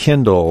them on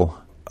Kindle,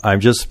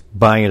 I'm just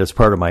buying it as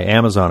part of my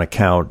Amazon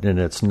account and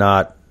it's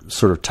not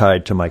sort of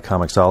tied to my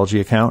ComiXology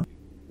account?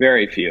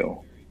 Very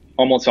few.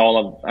 Almost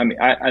all of,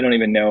 I don't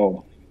even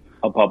know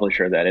a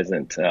publisher that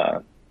isn't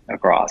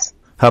across.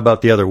 How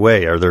about the other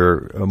way? Are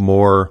there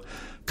more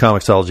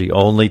ComiXology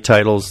only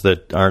titles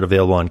that aren't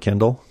available on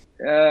Kindle?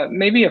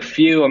 Maybe a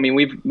few.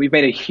 We've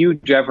made a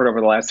huge effort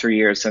over the last 3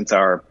 years since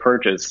our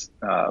purchase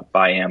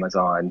by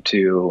Amazon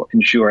to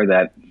ensure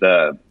that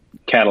the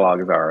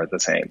catalogs are the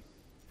same.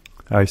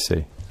 I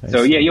see.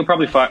 Yeah, you'll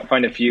probably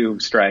find a few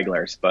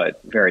stragglers,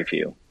 but very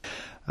few.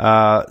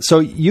 So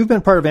you've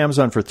been part of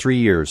Amazon for 3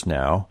 years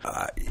now.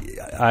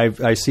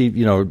 I see,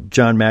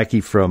 John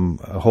Mackey from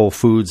Whole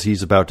Foods,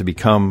 he's about to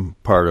become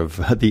part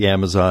of the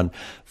Amazon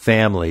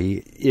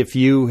family. If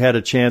you had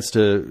a chance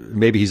to,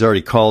 maybe he's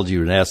already called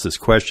you and asked this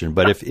question,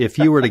 but if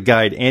you were to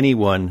guide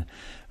anyone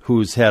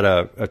who's had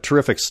a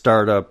terrific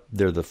startup,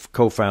 they're the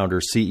co-founder,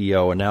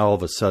 CEO, and now all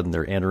of a sudden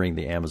they're entering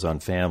the Amazon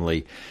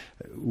family,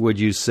 would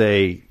you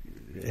say,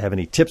 have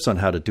any tips on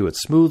how to do it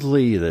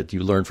smoothly that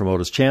you learned from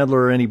Otis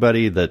Chandler or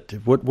anybody?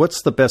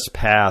 What's the best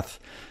path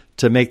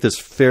to make this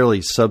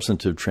fairly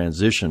substantive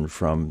transition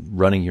from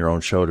running your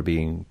own show to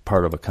being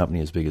part of a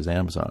company as big as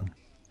Amazon?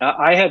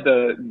 I had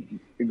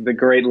the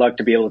great luck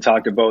to be able to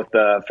talk to both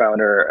the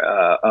founder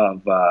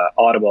of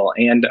Audible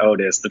and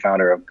Otis, the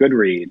founder of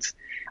Goodreads.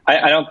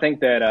 I don't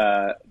think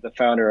that the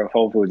founder of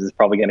Whole Foods is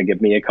probably going to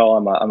give me a call.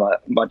 I'm a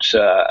much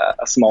a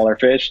smaller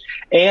fish.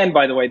 And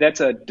by the way,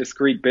 that's a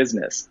discrete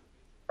business.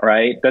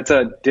 right? That's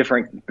a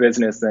different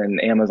business than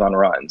Amazon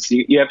runs.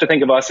 You have to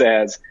think of us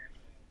as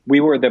we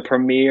were the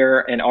premier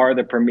and are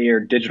the premier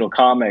digital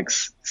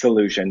comics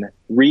solution,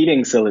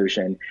 reading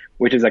solution,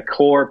 which is a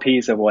core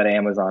piece of what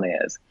Amazon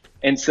is.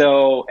 And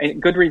so,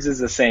 and Goodreads is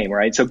the same,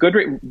 right? So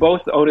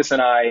both Otis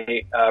and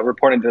I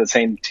report into the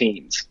same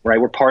teams,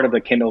 right? We're part of the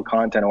Kindle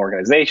content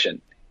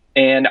organization.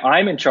 And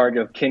I'm in charge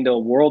of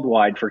Kindle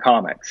worldwide for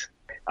comics.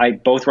 I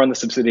both run the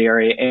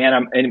subsidiary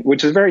and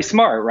which is very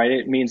smart, right?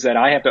 It means that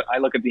I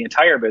look at the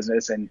entire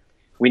business and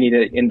we need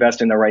to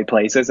invest in the right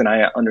places. And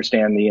I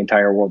understand the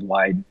entire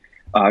worldwide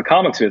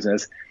comics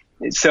business.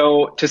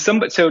 So to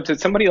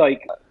somebody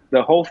like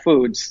the Whole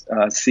Foods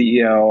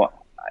CEO,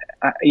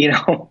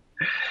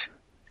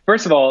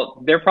 first of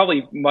all, they're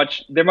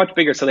much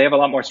bigger, so they have a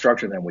lot more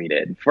structure than we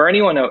did. For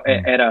anyone at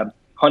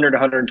 100,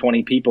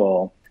 120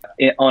 people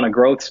on a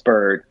growth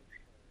spurt,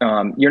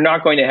 you're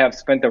not going to have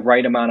spent the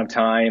right amount of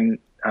time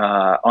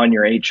on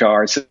your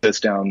HR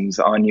systems,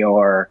 on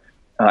your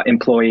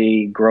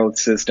employee growth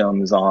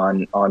systems,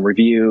 on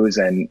reviews,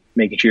 and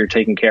making sure you're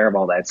taking care of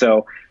all that.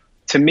 So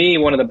to me,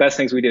 one of the best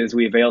things we did is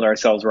we availed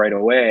ourselves right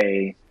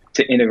away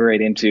to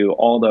integrate into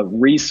all the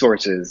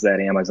resources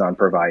that Amazon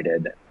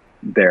provided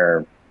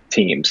their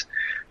teams,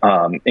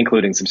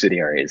 including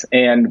subsidiaries.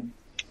 And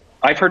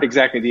I've heard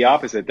exactly the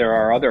opposite. There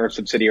are other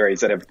subsidiaries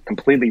that have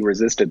completely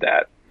resisted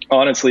that.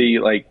 Honestly,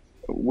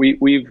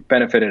 we've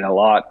benefited a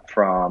lot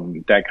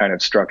from that kind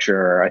of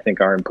structure. I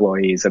think our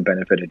employees have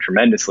benefited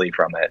tremendously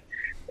from it.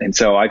 And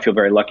so I feel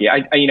very lucky.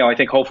 I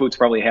think Whole Foods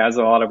probably has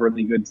a lot of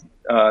really good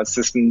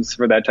systems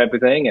for that type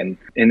of thing. And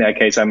in that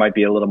case, I might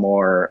be a little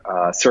more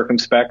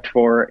circumspect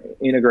for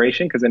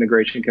integration, because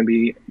integration can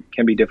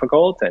be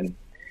difficult, and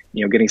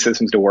getting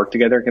systems to work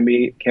together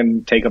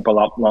can take up a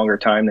lot longer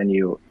time than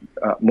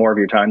more of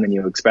your time than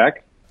you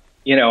expect.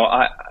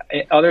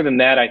 Other than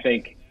that, I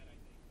think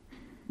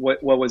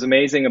what was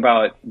amazing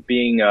about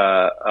being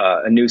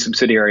a new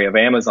subsidiary of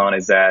Amazon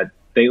is that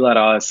they let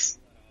us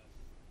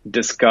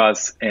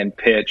discuss and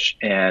pitch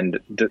and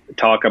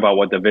talk about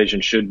what the vision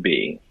should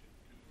be.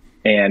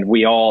 And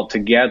we all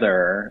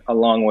together,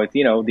 along with,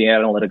 the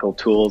analytical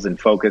tools and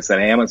focus that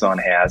Amazon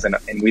has, and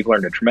we've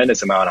learned a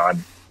tremendous amount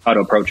on how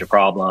to approach a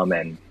problem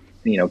and,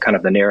 kind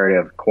of the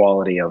narrative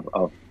quality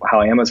of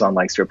how Amazon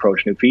likes to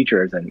approach new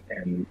features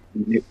and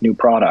new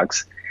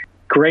products.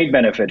 Great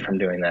benefit from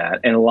doing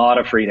that, and a lot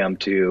of freedom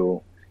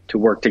to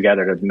work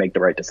together to make the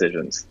right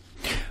decisions.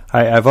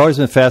 I've always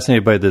been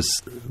fascinated by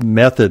this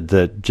method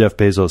that Jeff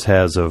Bezos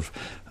has of,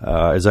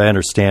 as I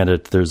understand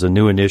it, there's a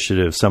new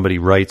initiative. Somebody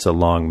writes a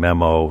long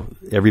memo.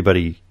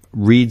 Everybody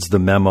reads the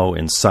memo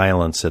in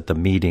silence at the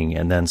meeting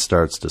and then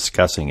starts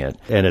discussing it.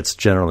 And it's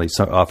generally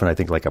often, I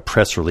think, like a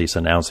press release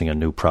announcing a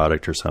new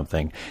product or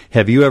something.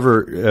 Have you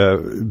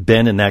ever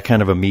been in that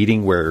kind of a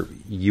meeting where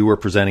you were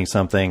presenting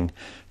something,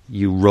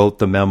 you wrote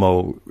the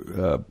memo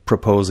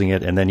proposing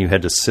it, and then you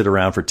had to sit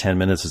around for 10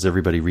 minutes as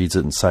everybody reads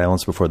it in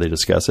silence before they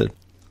discuss it?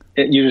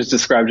 You just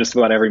described just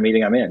about every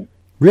meeting I'm in.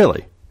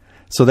 Really?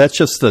 So that's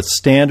just the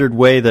standard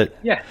way that...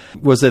 Yeah.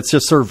 Was it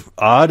just sort of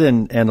odd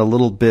and a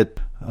little bit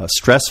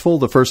stressful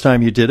the first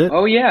time you did it?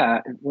 Oh,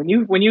 yeah. When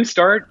you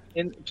start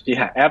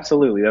yeah,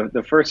 absolutely.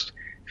 The first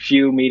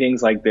few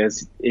meetings like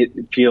this, it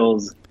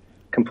feels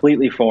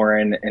completely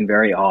foreign and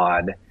very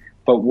odd.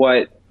 But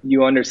what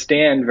you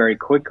understand very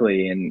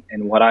quickly, and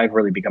what I've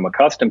really become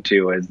accustomed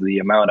to, is the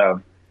amount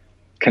of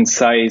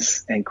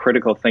concise and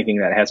critical thinking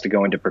that has to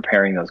go into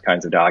preparing those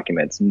kinds of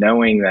documents,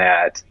 knowing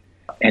that,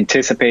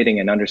 anticipating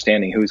and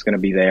understanding who's going to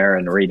be there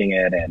and reading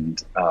it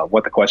and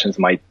what the questions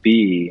might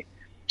be,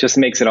 just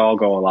makes it all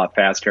go a lot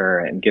faster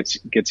and gets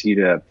you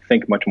to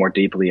think much more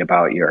deeply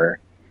about your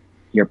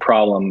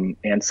problem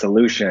and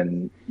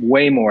solution,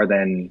 way more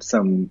than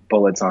some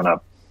bullets on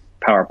a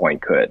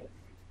PowerPoint could.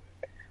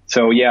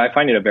 So yeah, I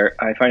find it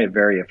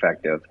very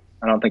effective.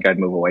 I don't think I'd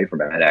move away from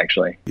it,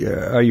 actually.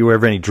 Yeah. Are you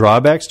ever any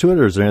drawbacks to it,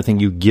 or is there anything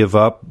you give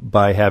up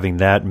by having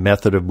that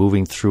method of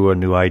moving through a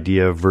new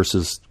idea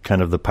versus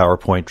kind of the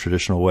PowerPoint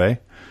traditional way?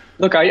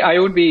 Look, I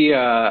would be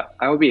a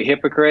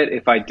hypocrite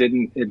if I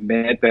didn't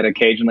admit that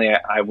occasionally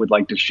I would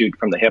like to shoot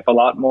from the hip a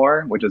lot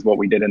more, which is what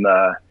we did in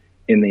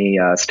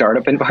the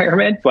startup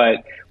environment.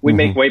 But we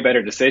make way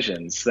better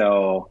decisions,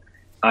 so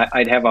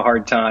I'd have a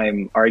hard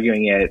time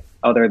arguing it.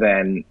 Other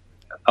than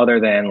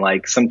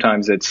like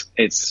sometimes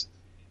it's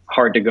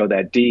hard to go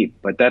that deep,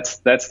 but that's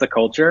the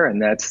culture,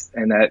 and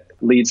that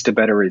leads to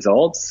better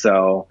results.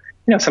 So,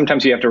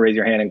 sometimes you have to raise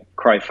your hand and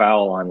cry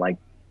foul on like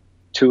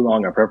too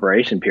long a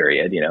preparation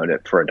period,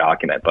 for a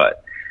document.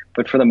 But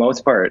for the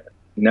most part,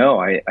 no,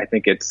 I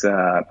think it's,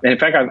 and in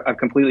fact, I've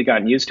completely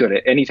gotten used to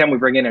it. Anytime we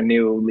bring in a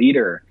new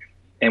leader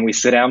and we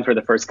sit down for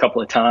the first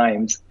couple of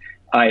times,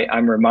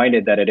 I'm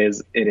reminded that it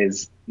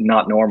is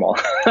not normal.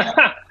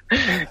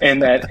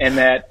 and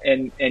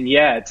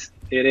yet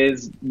it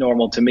is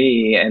normal to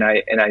me, and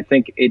I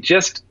think it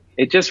just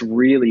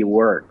really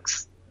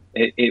works.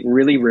 It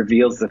really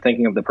reveals the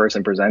thinking of the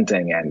person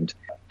presenting and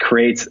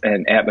creates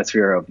an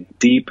atmosphere of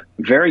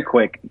very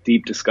quick,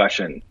 deep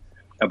discussion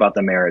about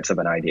the merits of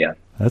an idea.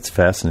 That's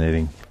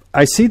fascinating.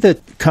 I see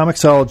that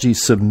ComiXology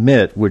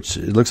Submit, which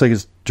it looks like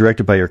it's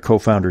directed by your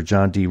co-founder,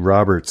 John D.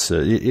 Roberts,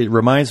 it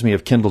reminds me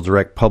of Kindle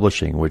Direct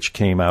Publishing, which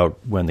came out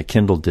when the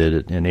Kindle did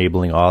it,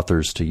 enabling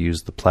authors to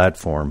use the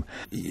platform.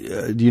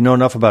 Do you know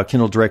enough about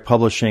Kindle Direct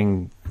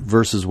Publishing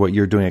versus what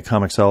you're doing at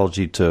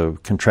ComiXology to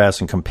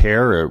contrast and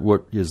compare? Or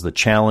what is the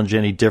challenge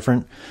any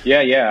different?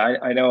 Yeah,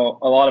 I know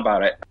a lot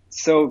about it.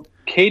 So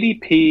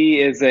KDP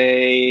is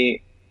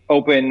a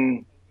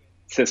open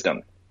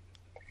system.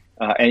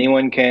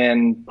 Anyone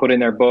can put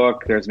in their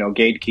book. There's no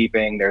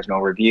gatekeeping. There's no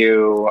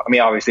review. I mean,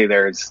 obviously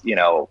there's,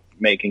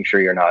 making sure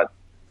you're not,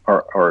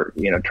 or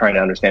trying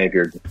to understand if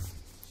you're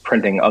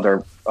printing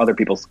other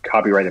people's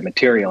copyrighted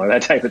material or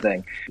that type of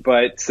thing.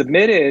 But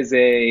Submit is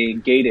a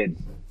gated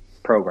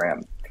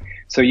program.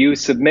 So you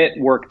submit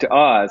work to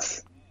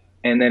us,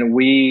 and then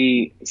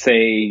we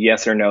say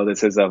yes or no,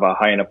 this is of a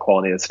high enough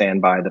quality to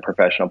stand by the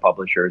professional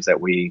publishers that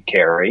we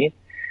carry.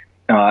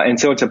 And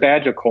so it's a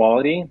badge of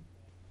quality.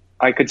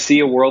 I could see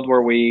a world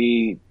where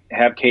we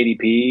have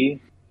KDP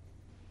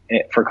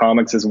for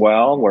comics as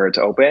well, where it's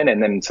open,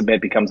 and then Submit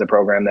becomes a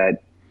program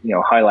that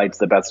highlights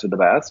the best of the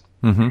best.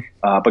 Mm-hmm.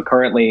 But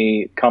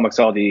currently,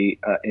 ComiXology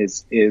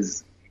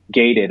is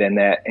gated, in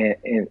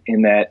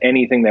that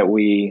anything that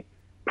we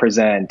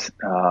present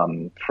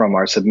from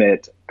our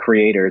Submit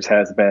creators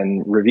has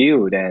been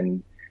reviewed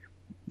and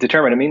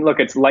determined. I mean, look,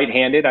 it's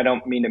light-handed. I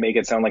don't mean to make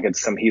it sound like it's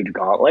some huge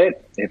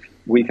gauntlet. If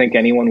we think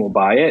anyone will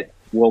buy it,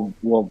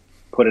 we'll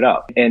put it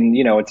up. And,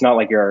 it's not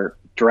like your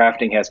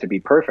drafting has to be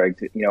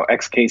perfect.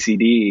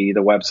 Xkcd,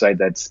 the website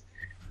that's,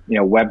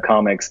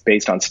 webcomics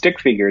based on stick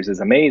figures, is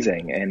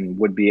amazing and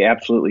would be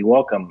absolutely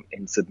welcome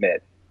in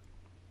Submit.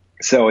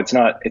 So it's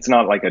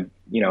not like a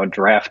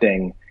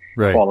drafting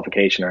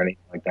qualification or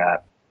anything like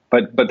that.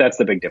 But that's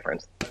the big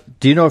difference.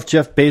 Do you know if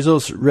Jeff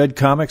Bezos read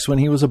comics when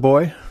he was a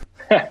boy?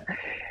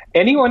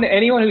 Anyone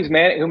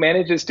who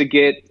manages to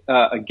get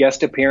a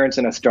guest appearance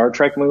in a Star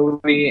Trek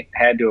movie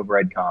had to have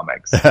read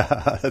comics.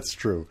 That's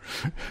true.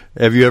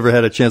 Have you ever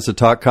had a chance to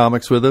talk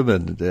comics with him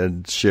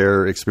and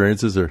share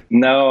experiences? Or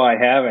no, I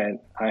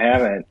haven't.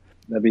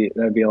 That'd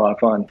be a lot of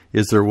fun.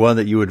 Is there one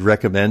that you would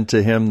recommend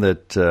to him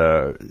that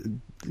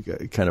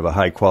kind of a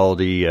high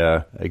quality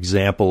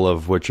example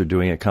of what you're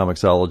doing at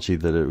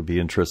ComiXology that it would be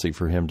interesting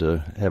for him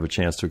to have a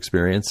chance to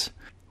experience?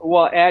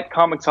 Well, at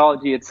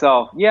ComiXology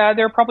itself, yeah,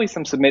 there are probably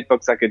some Submit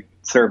books I could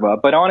serve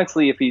up. But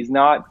honestly, if he's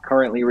not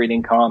currently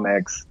reading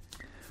comics,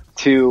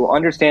 to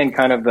understand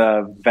kind of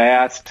the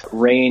vast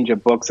range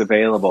of books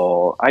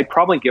available, I'd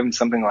probably give him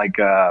something like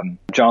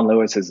John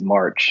Lewis's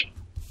March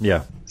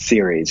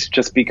series,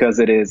 just because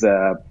it is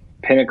a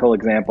pinnacle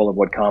example of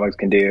what comics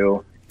can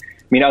do. I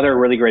mean, other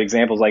really great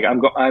examples, like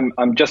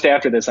I'm just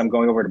after this, I'm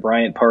going over to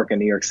Bryant Park in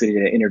New York City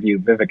to interview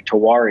Vivek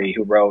Tiwari,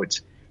 who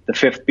wrote The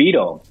Fifth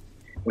Beatle,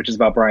 which is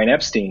about Brian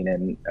Epstein,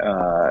 and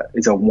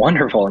is a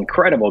wonderful,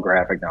 incredible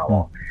graphic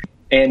novel.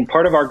 And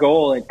part of our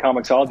goal at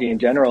ComiXology in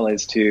general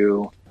is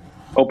to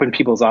open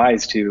people's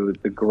eyes to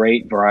the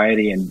great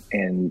variety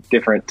and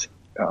different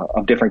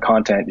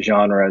content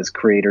genres,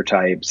 creator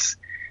types,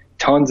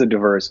 tons of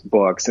diverse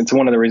books. It's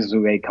one of the reasons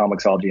we made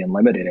ComiXology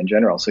Unlimited in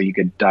general, so you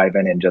could dive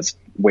in and just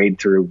wade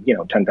through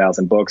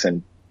 10,000 books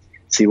and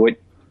see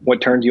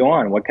what turns you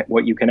on,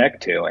 what you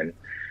connect to. And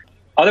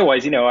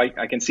otherwise,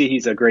 I can see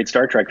he's a great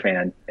Star Trek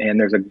fan, and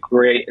there's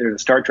a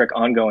Star Trek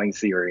ongoing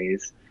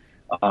series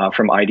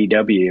from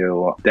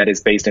IDW that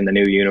is based in the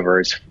new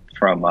universe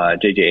from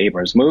J.J.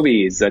 Abrams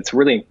movies. That's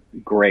really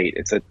great.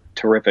 It's a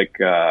terrific,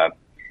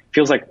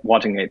 feels like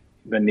watching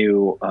the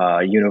new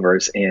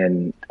universe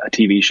in a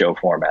TV show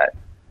format.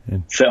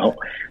 So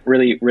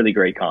really, really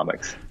great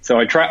comics. So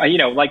I try,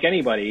 like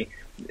anybody,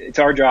 it's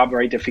our job,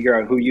 right, to figure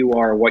out who you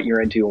are, what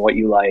you're into, and what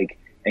you like,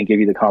 and give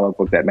you the comic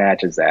book that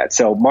matches that.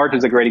 So March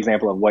is a great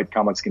example of what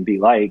comics can be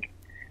like,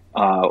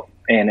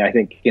 and I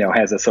think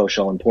has a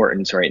social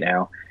importance right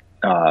now,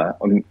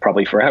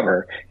 probably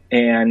forever.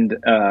 And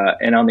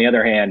on the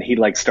other hand, he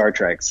likes Star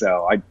Trek,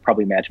 so I'd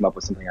probably match him up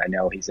with something I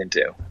know he's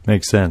into.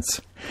 Makes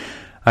sense.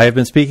 I have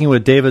been speaking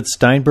with David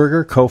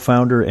Steinberger,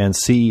 co-founder and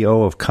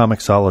CEO of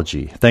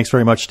ComiXology. Thanks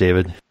very much,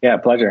 David. Yeah,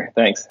 pleasure.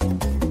 Thanks.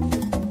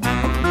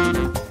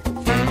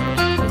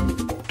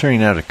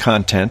 Turning now to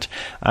content,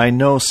 I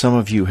know some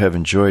of you have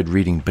enjoyed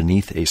reading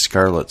Beneath a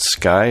Scarlet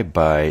Sky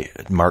by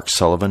Mark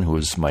Sullivan, who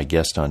was my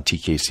guest on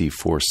TKC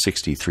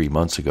 460 3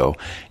 months ago.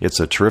 It's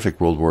a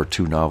terrific World War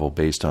II novel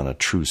based on a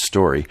true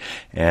story,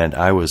 and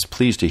I was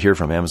pleased to hear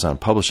from Amazon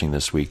Publishing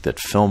this week that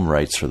film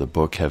rights for the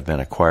book have been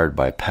acquired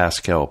by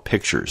Pascal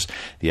Pictures.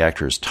 The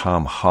actor is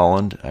Tom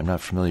Holland. I'm not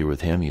familiar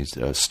with him. He's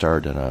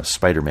starred in a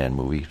Spider-Man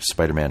movie,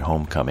 Spider-Man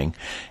Homecoming,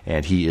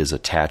 and he is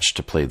attached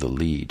to play the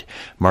lead.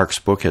 Mark's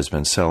book has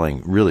been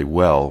selling really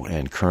well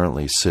and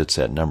currently sits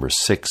at number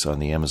 6 on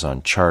the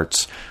Amazon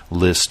charts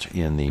list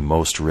in the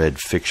most read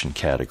fiction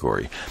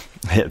category.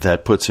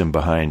 That puts him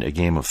behind A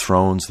Game of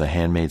Thrones, The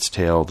Handmaid's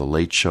Tale, The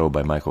Late Show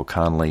by Michael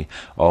Connelly,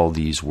 All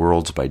These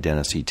Worlds by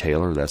Dennis E.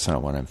 Taylor. That's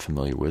not one I'm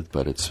familiar with,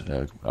 but it's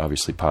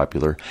obviously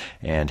popular.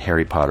 And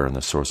Harry Potter and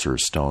the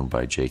Sorcerer's Stone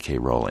by J.K.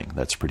 Rowling.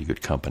 That's pretty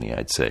good company,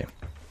 I'd say.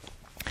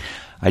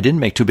 I didn't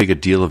make too big a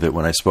deal of it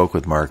when I spoke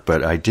with Mark,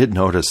 but I did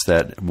notice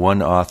that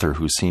one author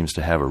who seems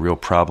to have a real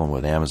problem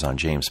with Amazon,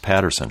 James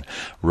Patterson,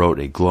 wrote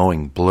a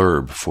glowing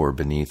blurb for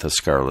Beneath a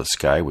Scarlet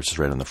Sky, which is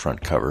right on the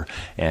front cover.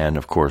 And,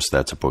 of course,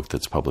 that's a book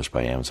that's published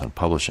by Amazon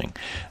Publishing.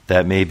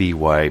 That may be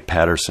why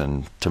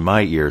Patterson, to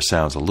my ear,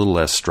 sounds a little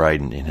less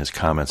strident in his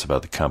comments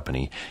about the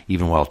company,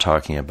 even while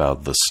talking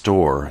about The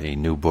Store, a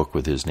new book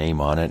with his name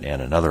on it,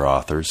 and another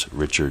author's,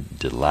 Richard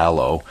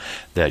DeLallo,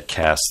 that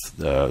casts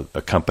a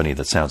company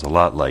that sounds a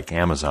lot like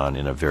Amazon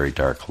in a very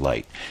dark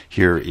light.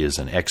 Here is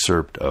an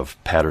excerpt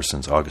of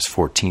Patterson's August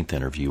 14th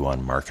interview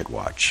on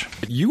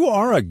MarketWatch. You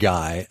are a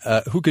guy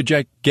who could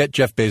get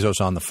Jeff Bezos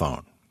on the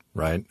phone,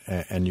 right?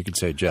 And you could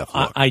say, Jeff,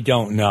 look. I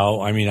don't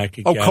know. I mean, I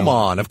could. Oh, come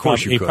on! Of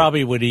course you could. He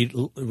probably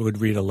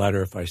would read a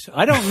letter if I said.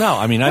 I don't know.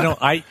 I mean, I don't.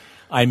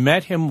 I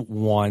met him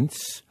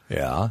once.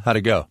 Yeah, how'd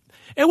it go?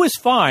 It was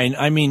fine.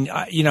 I mean,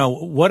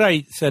 what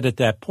I said at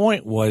that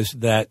point was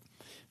that,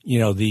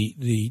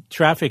 the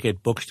traffic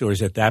at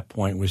bookstores at that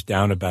point was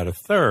down about a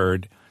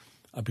third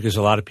because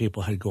a lot of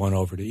people had gone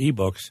over to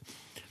ebooks.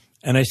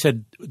 And I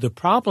said, the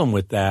problem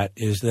with that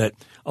is that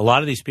a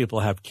lot of these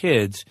people have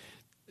kids.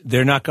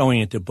 They're not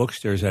going into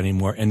bookstores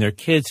anymore, and their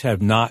kids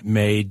have not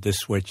made the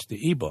switch to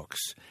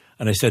ebooks.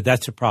 And I said,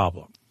 that's a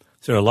problem.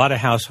 So there are a lot of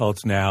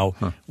households now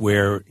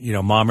where,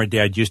 mom or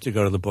dad used to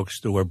go to the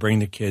bookstore, bring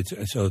the kids,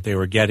 so that they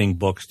were getting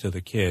books to the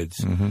kids.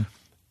 Mm-hmm.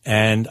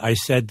 And I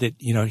said that,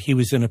 he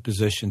was in a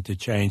position to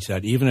change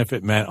that, even if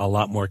it meant a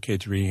lot more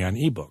kids reading on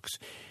ebooks.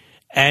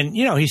 And,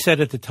 he said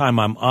at the time,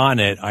 I'm on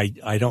it.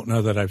 I don't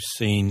know that I've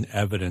seen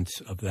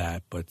evidence of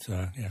that, but,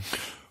 yeah.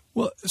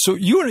 Well, so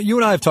you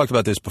and I have talked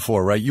about this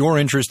before, right? Your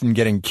interest in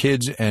getting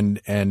kids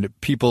and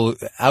people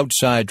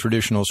outside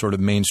traditional sort of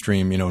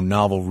mainstream,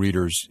 novel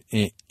readers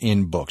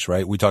in books,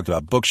 right? We talked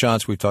about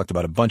Bookshots. We've talked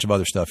about a bunch of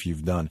other stuff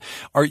you've done.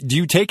 Do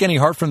you take any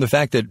heart from the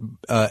fact that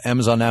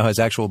Amazon now has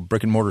actual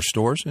brick and mortar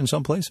stores in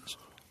some places?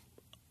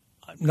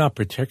 Not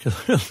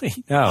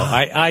particularly.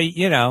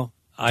 No,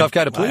 tough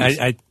guy to please.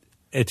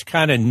 It's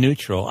kind of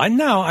neutral. I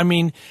know. I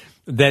mean,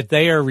 that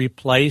they are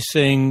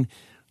replacing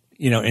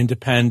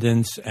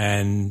independence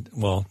and,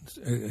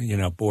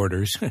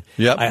 borders.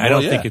 Yep. I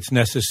don't think it's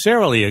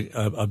necessarily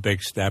a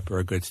big step or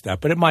a good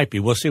step, but it might be.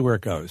 We'll see where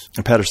it goes.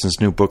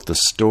 Patterson's new book, The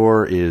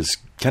Store, is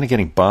kind of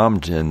getting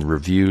bombed in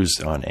reviews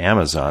on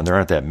Amazon. There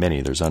aren't that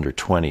many. There's under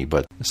 20,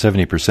 but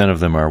 70% of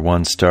them are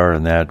 1 star,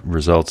 and that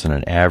results in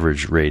an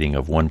average rating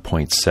of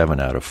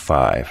 1.7 out of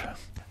 5.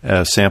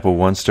 A sample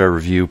 1-star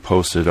review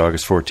posted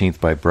August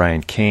 14th by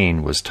Brian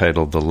Kane was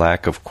titled, "The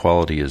Lack of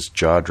Quality is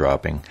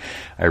Jaw-Dropping.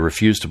 I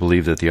refuse to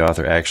believe that the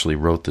author actually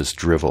wrote this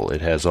drivel. It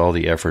has all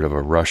the effort of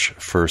a rush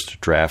first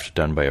draft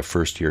done by a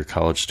first-year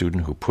college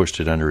student who pushed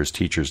it under his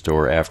teacher's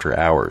door after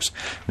hours.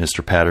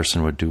 Mr.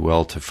 Patterson would do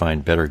well to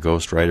find better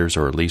ghostwriters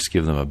or at least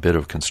give them a bit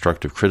of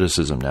constructive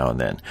criticism now and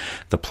then.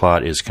 The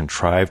plot is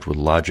contrived with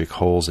logic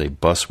holes a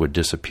bus would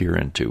disappear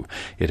into.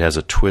 It has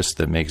a twist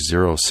that makes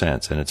zero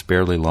sense, and it's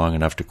barely long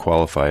enough to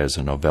qualify as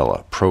a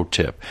novella. Pro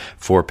tip,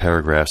 4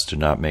 paragraphs do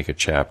not make a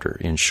chapter.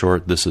 In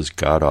short, this is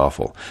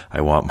god-awful.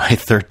 I want my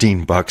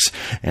 $13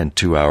 and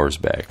 2 hours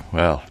back."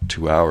 Well,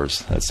 2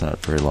 hours, that's not a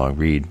very long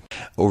read.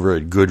 Over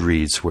at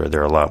Goodreads, where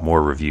there are a lot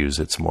more reviews,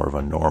 it's more of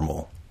a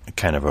normal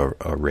kind of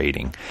a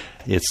rating.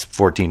 It's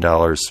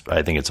 $14.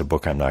 I think it's a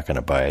book I'm not going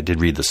to buy. I did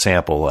read the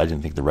sample. I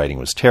didn't think the writing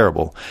was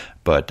terrible,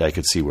 but I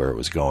could see where it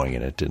was going,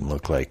 and it didn't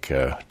look like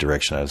a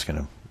direction I was going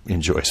to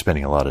enjoy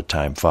spending a lot of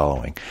time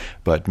following.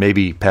 But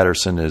maybe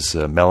Patterson is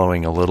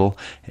mellowing a little,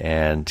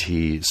 and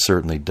he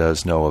certainly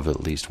does know of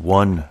at least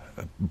one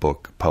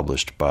book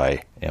published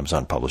by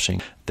Amazon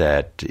Publishing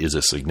that is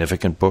a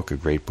significant book, a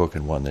great book,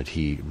 and one that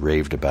he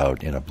raved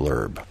about in a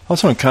blurb.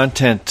 Also in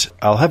content,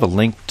 I'll have a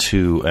link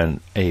to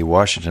a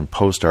Washington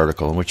Post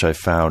article in which I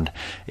found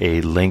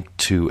a link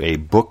to a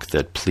book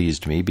that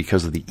pleased me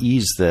because of the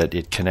ease that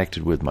it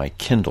connected with my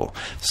Kindle.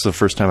 This is the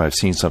first time I've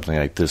seen something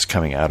like this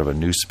coming out of a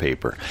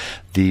newspaper.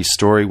 The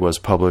story was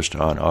published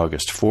on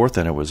August 4th,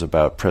 and it was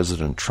about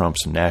President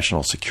Trump's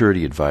National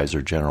Security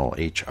Advisor, General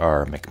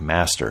H.R.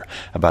 McMaster.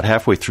 About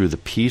halfway through the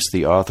piece,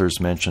 the authors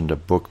mentioned a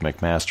book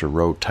McMaster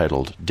wrote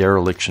titled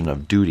Dereliction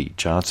of Duty,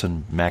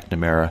 Johnson,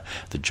 McNamara,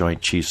 the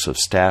Joint Chiefs of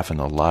Staff, and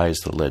the Lies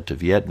That Led to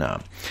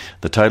Vietnam.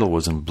 The title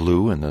was in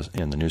blue in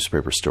the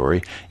newspaper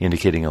story,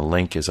 indicating a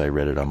link as I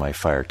read it on my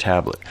Fire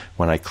tablet.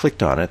 When I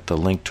clicked on it, the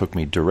link took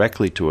me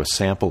directly to a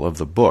sample of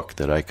the book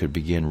that I could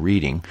begin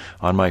reading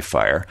on my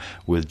Fire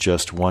with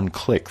just one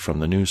click from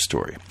the news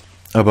story.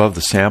 Above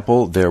the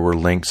sample, there were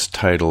links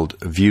titled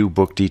View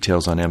Book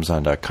Details on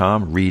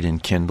Amazon.com, Read in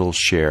Kindle,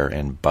 Share,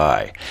 and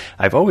Buy.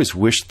 I've always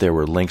wished there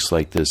were links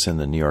like this in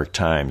the New York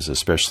Times,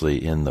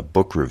 especially in the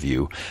book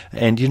review.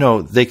 And,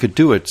 they could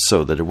do it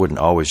so that it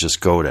wouldn't always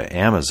just go to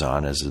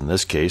Amazon, as in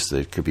this case.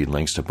 There could be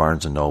links to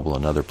Barnes & Noble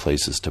and other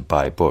places to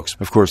buy books.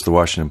 Of course, the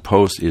Washington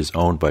Post is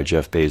owned by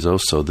Jeff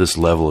Bezos, so this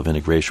level of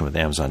integration with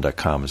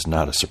Amazon.com is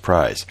not a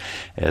surprise.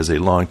 As a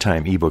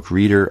longtime ebook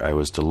reader, I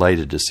was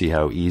delighted to see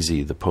how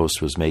easy the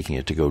Post was making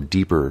it to go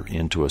deeper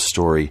into a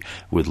story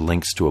with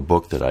links to a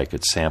book that I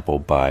could sample,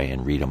 buy,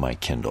 and read on my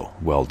Kindle.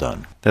 Well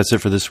done. That's it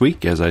for this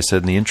week. As I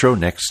said in the intro,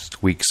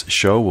 next week's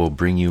show will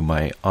bring you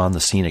my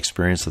on-the-scene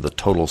experience of the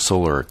total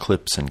solar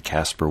eclipse in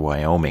Casper,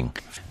 Wyoming.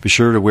 Be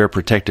sure to wear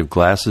protective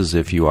glasses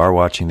if you are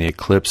watching the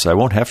eclipse. I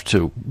won't have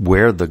to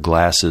wear the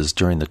glasses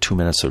during the 2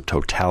 minutes of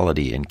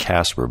totality in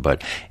Casper,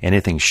 but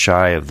anything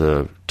shy of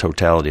the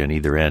totality on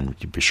either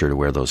end, be sure to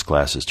wear those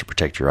glasses to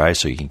protect your eyes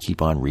so you can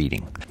keep on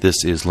reading.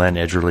 This is Len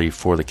Edgerly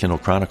for the Kindle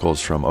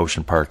Chronicles from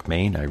Ocean Park,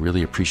 Maine. I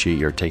really appreciate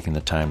your taking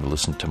the time to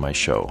listen to my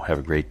show. Have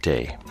a great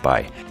day.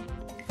 Bye.